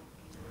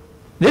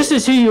 This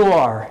is who you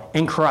are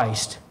in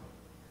Christ.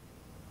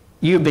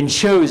 You've been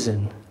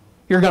chosen.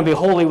 You're going to be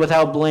holy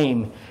without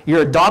blame.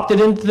 You're adopted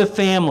into the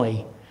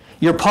family.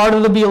 You're part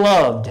of the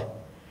beloved.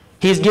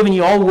 He has given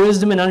you all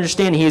wisdom and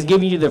understanding. He has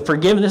given you the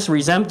forgiveness,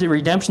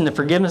 redemption, the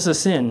forgiveness of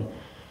sin.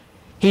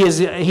 He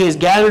has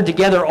gathered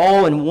together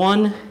all in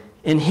one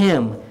in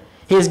Him.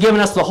 He has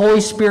given us the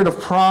Holy Spirit of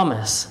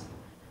promise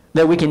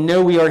that we can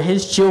know we are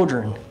His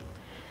children.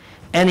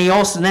 And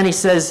then he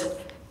says,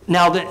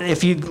 now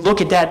if you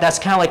look at that, that's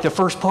kind of like the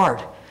first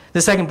part.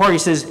 The second part, he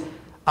says,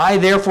 I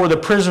therefore, the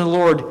prisoner of the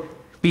Lord,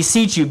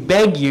 beseech you,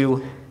 beg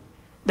you,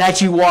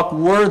 that you walk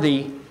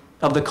worthy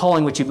of the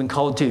calling which you've been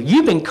called to.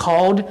 You've been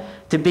called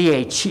to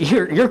be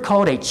you're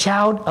called a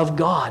child of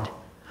God.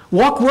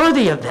 Walk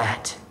worthy of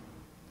that.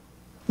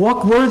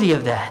 Walk worthy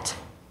of that.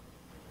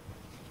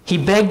 He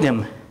begged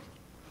them.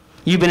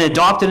 You've been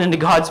adopted into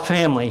God's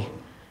family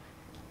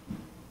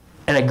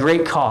at a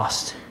great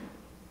cost.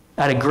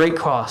 At a great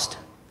cost.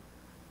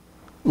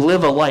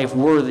 Live a life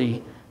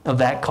worthy of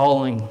that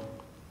calling.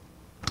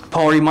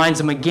 Paul reminds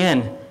them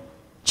again,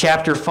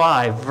 chapter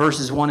 5,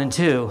 verses 1 and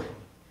 2.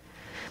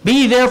 Be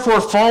ye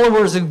therefore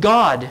followers of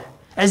God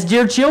as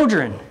dear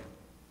children,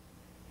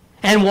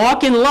 and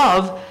walk in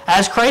love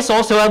as Christ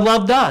also had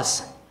loved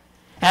us,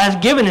 and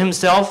hath given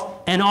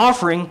himself an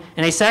offering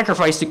and a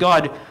sacrifice to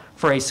God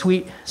for a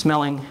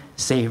sweet-smelling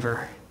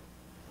savor.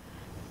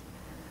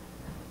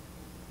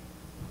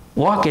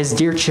 Walk as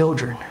dear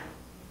children.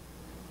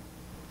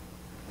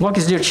 Walk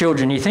as dear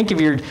children. You think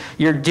of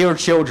your dear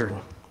children.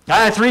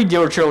 I have 3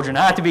 dear children.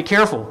 I have to be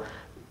careful.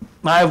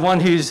 I have one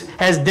who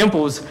has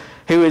dimples,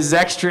 who is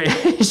extra.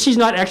 She's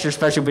not extra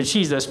special, but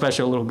she's a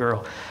special little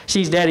girl.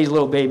 She's Daddy's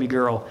little baby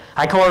girl.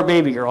 I call her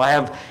baby girl. I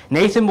have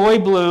Nathan Boy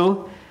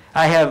Blue.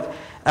 I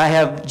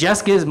have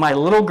Jessica is my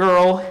little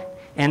girl,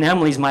 and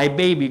Emily's my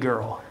baby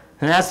girl.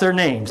 And that's their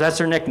names. That's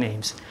their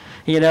nicknames.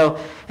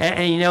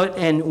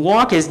 And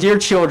walk as dear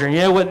children. You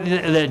know what?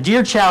 The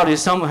dear child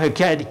is a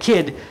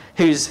kid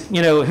who's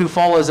who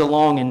follows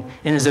along and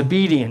is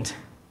obedient,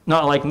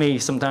 not like me,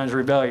 sometimes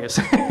rebellious.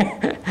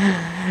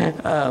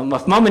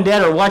 If Mom and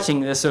Dad are watching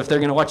this, or if they're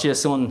going to watch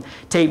this on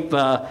tape,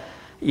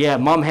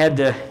 Mom had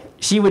to.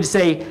 She would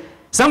say,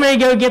 "Somebody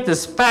go get the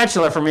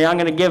spatula for me. I'm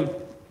going to give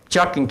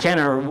Chuck and Ken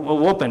a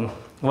whooping."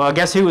 Well,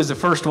 guess who was the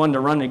first one to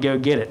run to go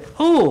get it?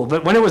 Oh,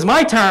 but when it was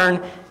my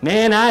turn,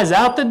 man, I was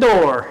out the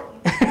door.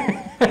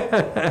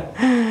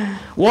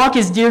 Walk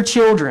as dear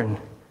children.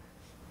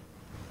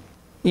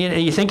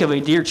 You think of a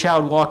dear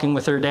child walking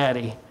with her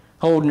daddy,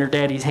 holding her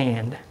daddy's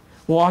hand.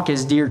 Walk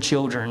as dear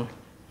children.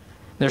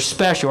 They're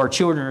special. Our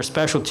children are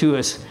special to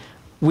us.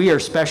 We are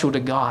special to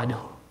God.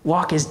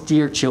 Walk as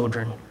dear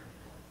children.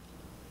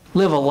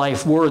 Live a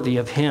life worthy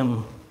of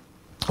Him.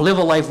 Live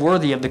a life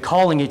worthy of the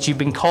calling that you've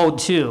been called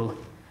to.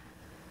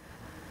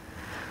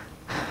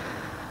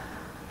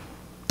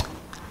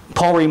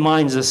 Paul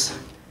reminds us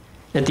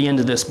at the end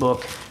of this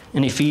book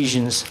in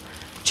Ephesians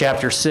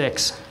chapter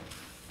 6.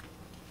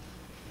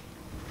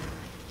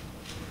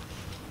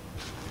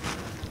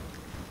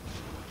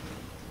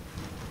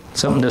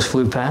 Something just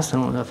flew past. I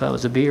don't know if that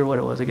was a bee or what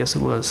it was. I guess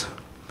it was.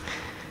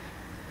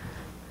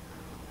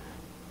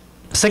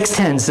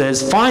 6:10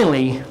 says,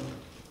 finally,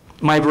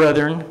 my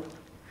brethren,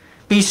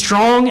 be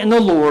strong in the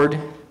Lord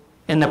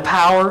and the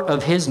power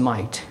of His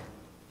might.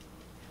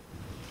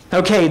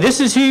 Okay, this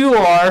is who you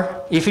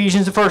are,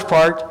 Ephesians, the first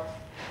part.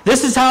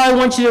 This is how I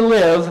want you to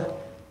live.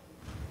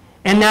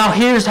 And now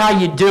here's how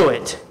you do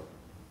it.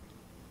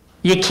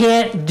 You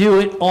can't do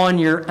it on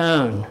your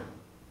own.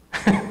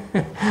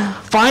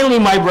 Finally,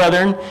 my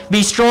brethren,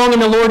 be strong in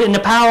the Lord and the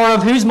power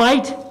of whose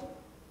might?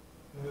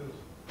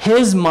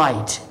 His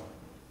might.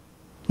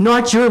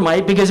 Not your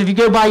might, because if you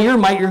go by your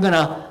might, you're going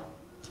to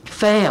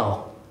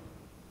fail.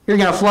 You're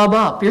going to flub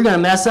up. You're going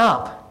to mess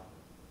up.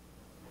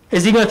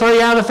 Is He going to throw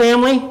you out of the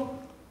family?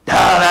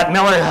 That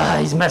Miller,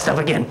 he's messed up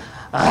again.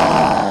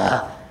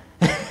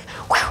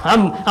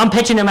 I'm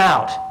pitching him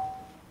out.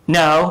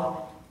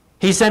 No.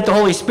 He sent the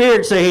Holy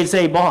Spirit so He'd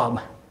say,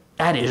 Bob,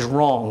 that is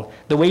wrong.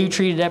 The way you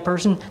treated that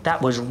person,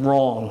 that was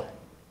wrong.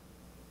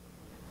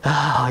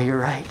 Oh, you're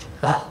right.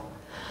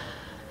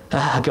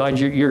 God,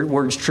 your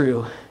word's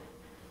true.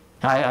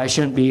 I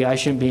shouldn't be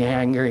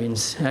angry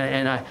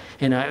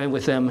and I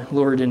with them,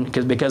 Lord, and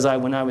because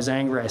when I was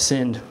angry I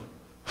sinned.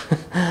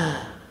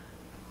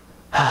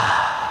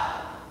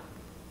 I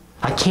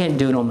can't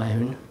do it on my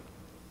own.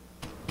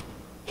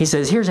 He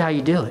says, here's how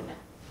you do it.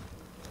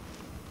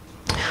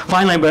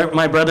 Finally,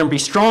 my brethren, be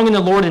strong in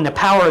the Lord and the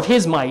power of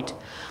his might.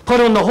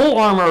 Put on the whole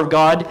armor of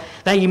God,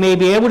 that you may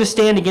be able to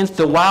stand against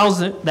the wiles,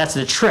 that's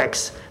the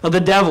tricks, of the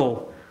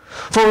devil.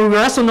 For we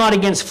wrestle not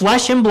against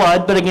flesh and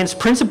blood, but against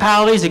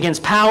principalities,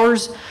 against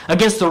powers,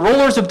 against the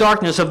rulers of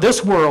darkness of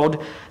this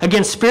world,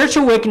 against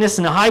spiritual wickedness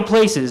in the high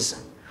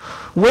places.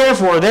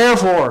 Wherefore,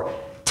 therefore,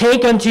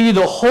 take unto you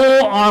the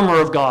whole armor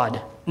of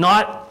God,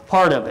 not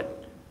part of it.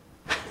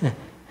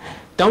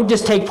 Don't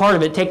just take part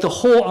of it, take the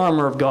whole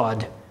armor of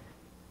God,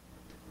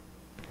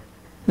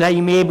 that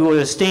you may be able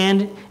to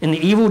stand in the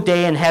evil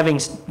day, and having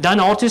done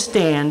all to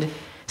stand,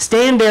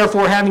 stand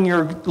therefore having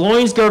your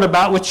loins girded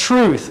about with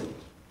truth,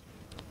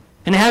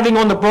 and having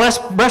on the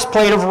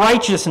breastplate of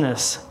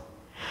righteousness,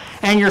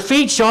 and your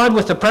feet shod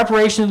with the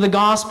preparation of the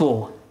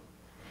gospel,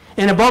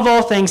 and above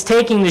all things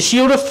taking the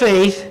shield of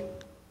faith,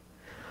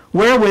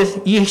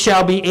 wherewith ye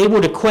shall be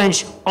able to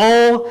quench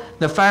all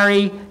the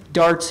fiery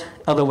darts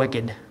of the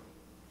wicked.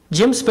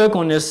 Jim spoke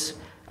on this,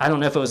 I don't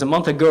know if it was a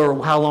month ago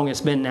or how long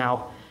it's been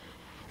now.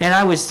 And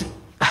I was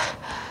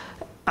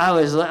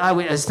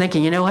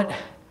thinking, you know what?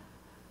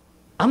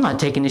 I'm not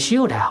taking the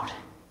shield out.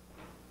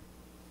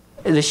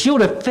 The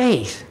shield of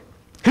faith.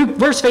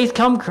 Where's faith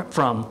come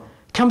from?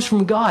 It comes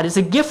from God. It's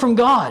a gift from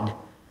God.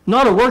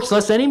 Not of works,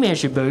 lest any man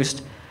should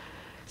boast.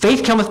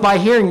 Faith cometh by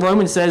hearing,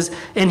 Romans says,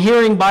 and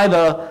hearing by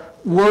the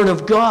word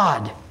of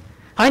God.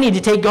 I need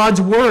to take God's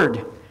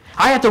word.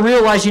 I have to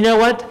realize, you know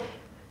what?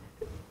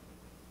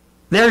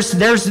 I'm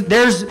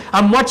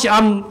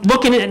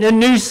looking at a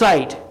news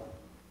site.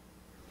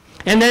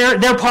 And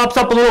there pops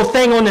up a little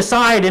thing on the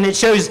side, and it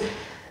says,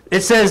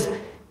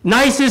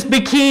 nicest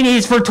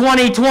bikinis for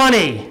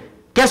 2020.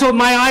 Guess what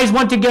my eyes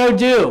want to go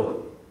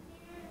do?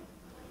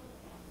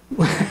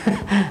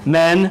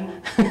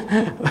 Men.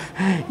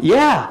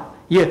 Yeah.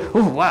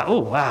 Oh,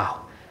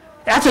 wow.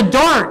 That's a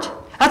dart.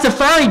 That's a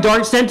fiery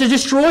dart sent to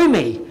destroy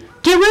me.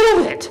 Get rid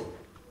of it.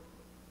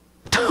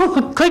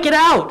 Don't click it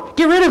out.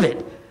 Get rid of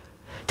it.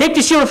 Take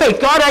the shield of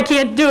faith. God, I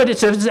can't do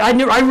it.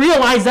 I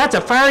realize that's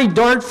a fiery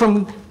dart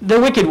from the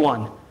wicked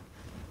one.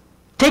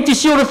 Take the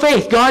shield of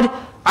faith. God,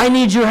 I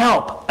need your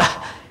help.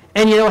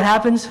 And you know what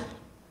happens?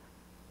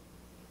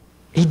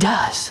 He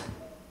does.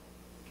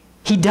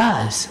 He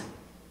does.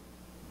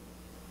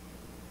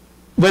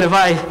 But if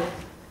I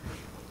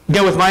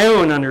go with my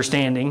own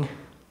understanding,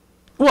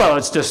 well,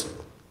 it's just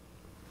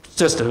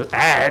an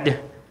ad.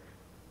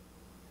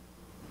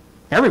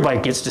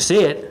 Everybody gets to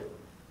see it.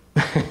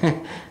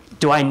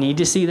 Do I need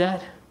to see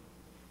that?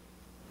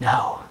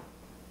 No.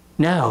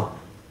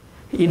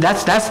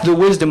 That's the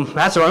wisdom.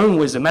 That's our own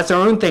wisdom. That's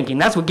our own thinking.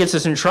 That's what gets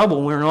us in trouble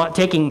when we're not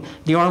taking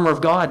the armor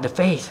of God, the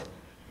faith,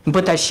 and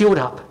put that shield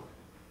up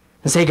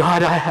and say,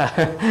 God,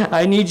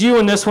 I need you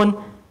in this one.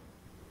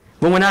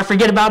 But when I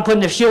forget about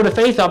putting the shield of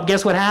faith up,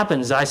 guess what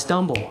happens? I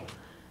stumble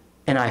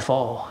and I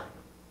fall.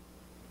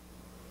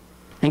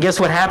 And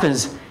guess what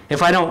happens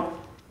if I don't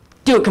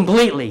do it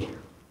completely?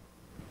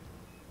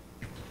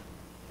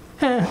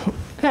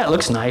 That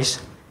looks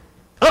nice.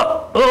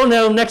 Oh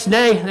no, next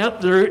day,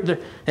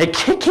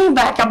 it came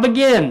back up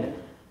again.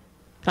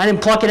 I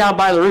didn't pluck it out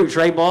by the roots,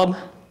 right, Bob?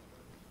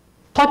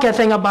 Pluck that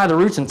thing up by the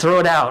roots and throw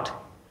it out.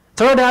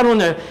 Throw it out on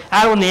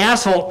the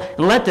asphalt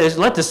and let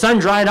the sun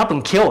dry it up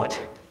and kill it.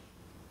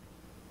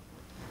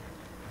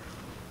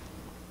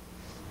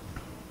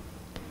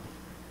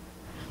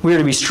 We are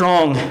to be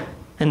strong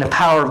in the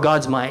power of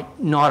God's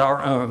might, not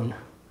our own.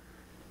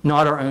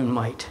 Not our own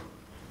might.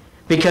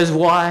 Because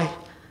why?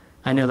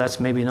 I know that's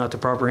maybe not the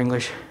proper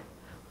English.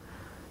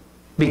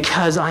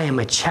 Because I am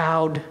a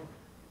child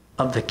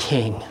of the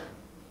King.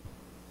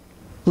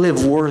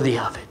 Live worthy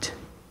of it.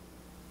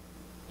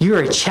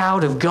 You're a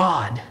child of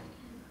God.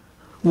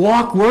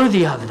 Walk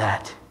worthy of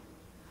that.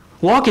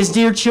 Walk as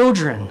dear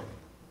children.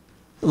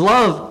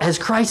 Love as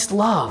Christ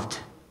loved.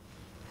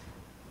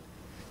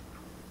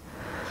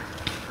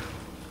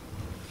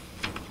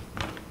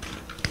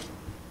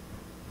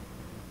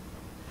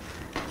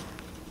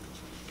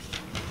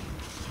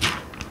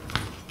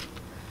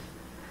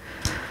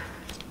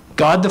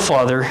 God the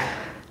Father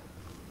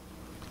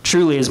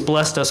truly has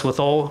blessed us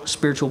with all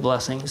spiritual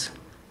blessings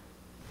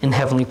in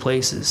heavenly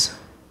places.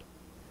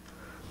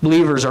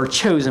 Believers are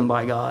chosen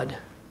by God.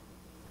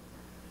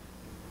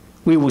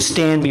 We will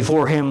stand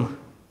before Him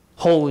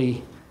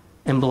holy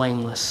and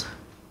blameless.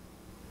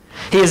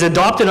 He has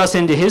adopted us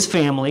into His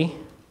family.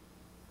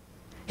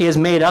 He has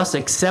made us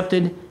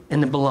accepted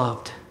in the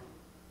beloved.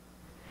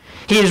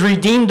 He has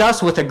redeemed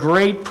us with a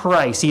great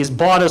price. He has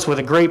bought us with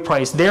a great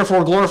price.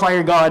 Therefore, glorify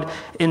your God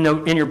in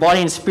your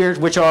body and spirit,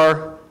 which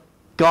are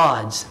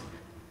God's,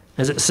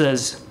 as it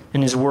says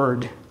in His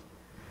Word.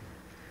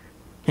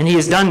 And He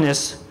has done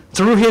this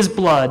through His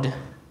blood,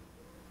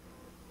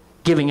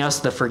 giving us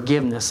the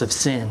forgiveness of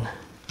sin.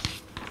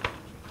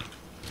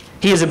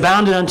 He has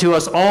abounded unto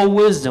us all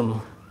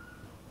wisdom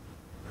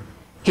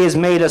He has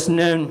made us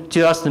known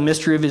to us the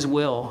mystery of his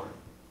will,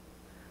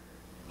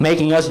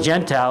 making us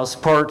Gentiles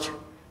part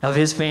of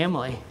his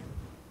family.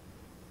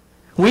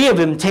 We have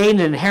obtained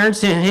an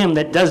inheritance in him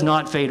that does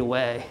not fade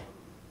away.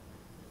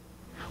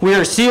 We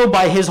are sealed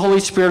by his Holy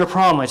Spirit of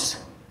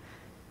promise,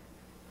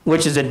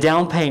 which is a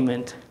down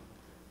payment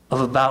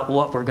of about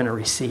what we're going to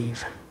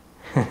receive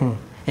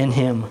in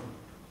him.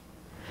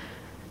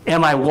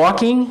 Am I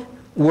walking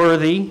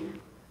worthy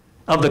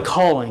of the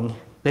calling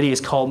that he has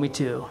called me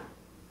to?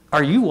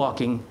 Are you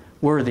walking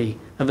worthy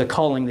of the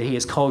calling that he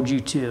has called you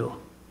to?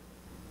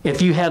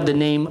 If you have the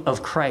name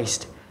of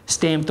Christ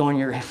stamped on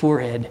your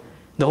forehead,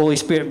 the Holy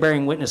Spirit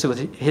bearing witness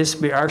with his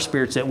spirit, our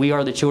spirits, that we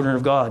are the children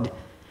of God,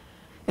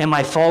 am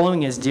I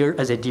following as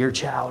a dear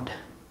child?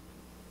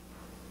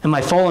 Am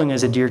I following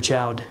as a dear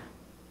child?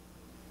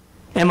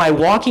 Am I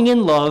walking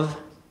in love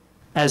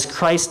as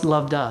Christ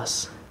loved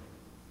us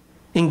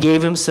and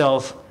gave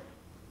himself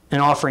an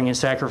offering and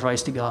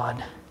sacrifice to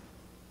God?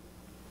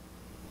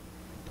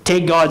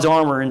 Take God's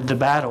armor into the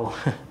battle.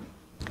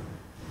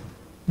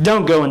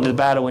 Don't go into the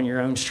battle in your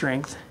own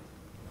strength.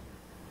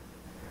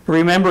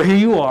 Remember who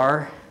you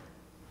are,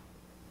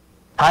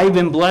 how you've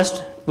been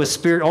blessed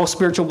with all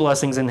spiritual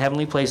blessings in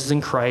heavenly places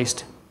in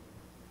Christ,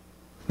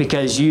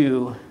 because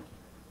you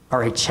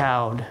are a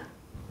child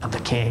of the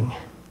King.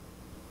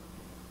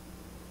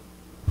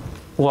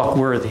 Walk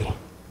worthy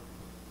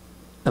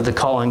of the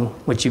calling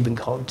which you've been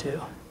called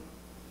to.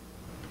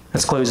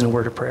 Let's close in a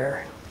word of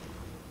prayer.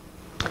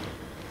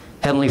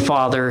 Heavenly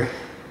Father,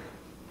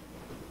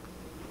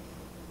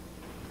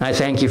 I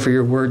thank you for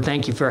your word.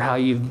 Thank you for how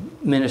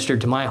you've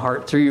ministered to my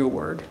heart through your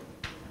word.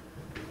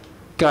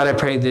 God, I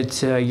pray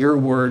that your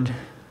word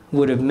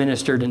would have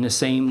ministered in the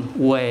same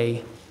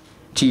way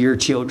to your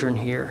children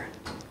here.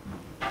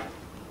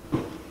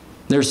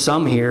 There's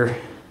some here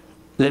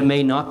that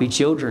may not be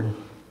children.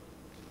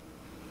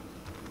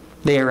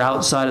 They are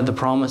outside of the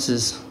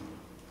promises.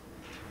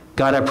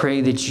 God, I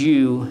pray that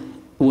you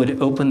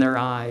would open their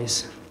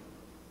eyes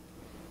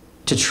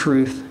to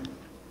truth.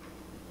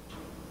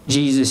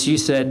 Jesus, you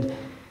said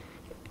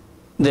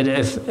that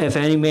if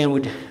any man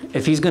would,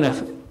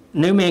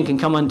 no man can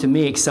come unto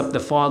me except the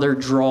Father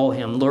draw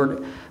him.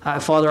 Lord,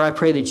 Father, I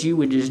pray that you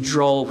would just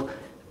draw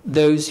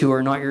those who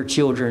are not your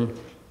children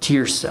to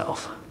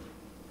yourself.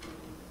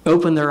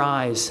 Open their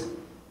eyes.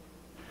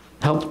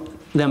 Help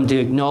them to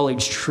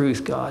acknowledge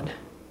truth, God.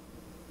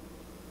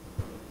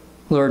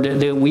 Lord,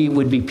 that we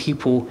would be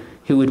people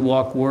who would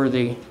walk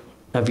worthy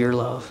of your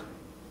love.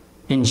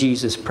 In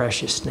Jesus'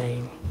 precious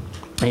name,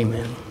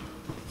 amen.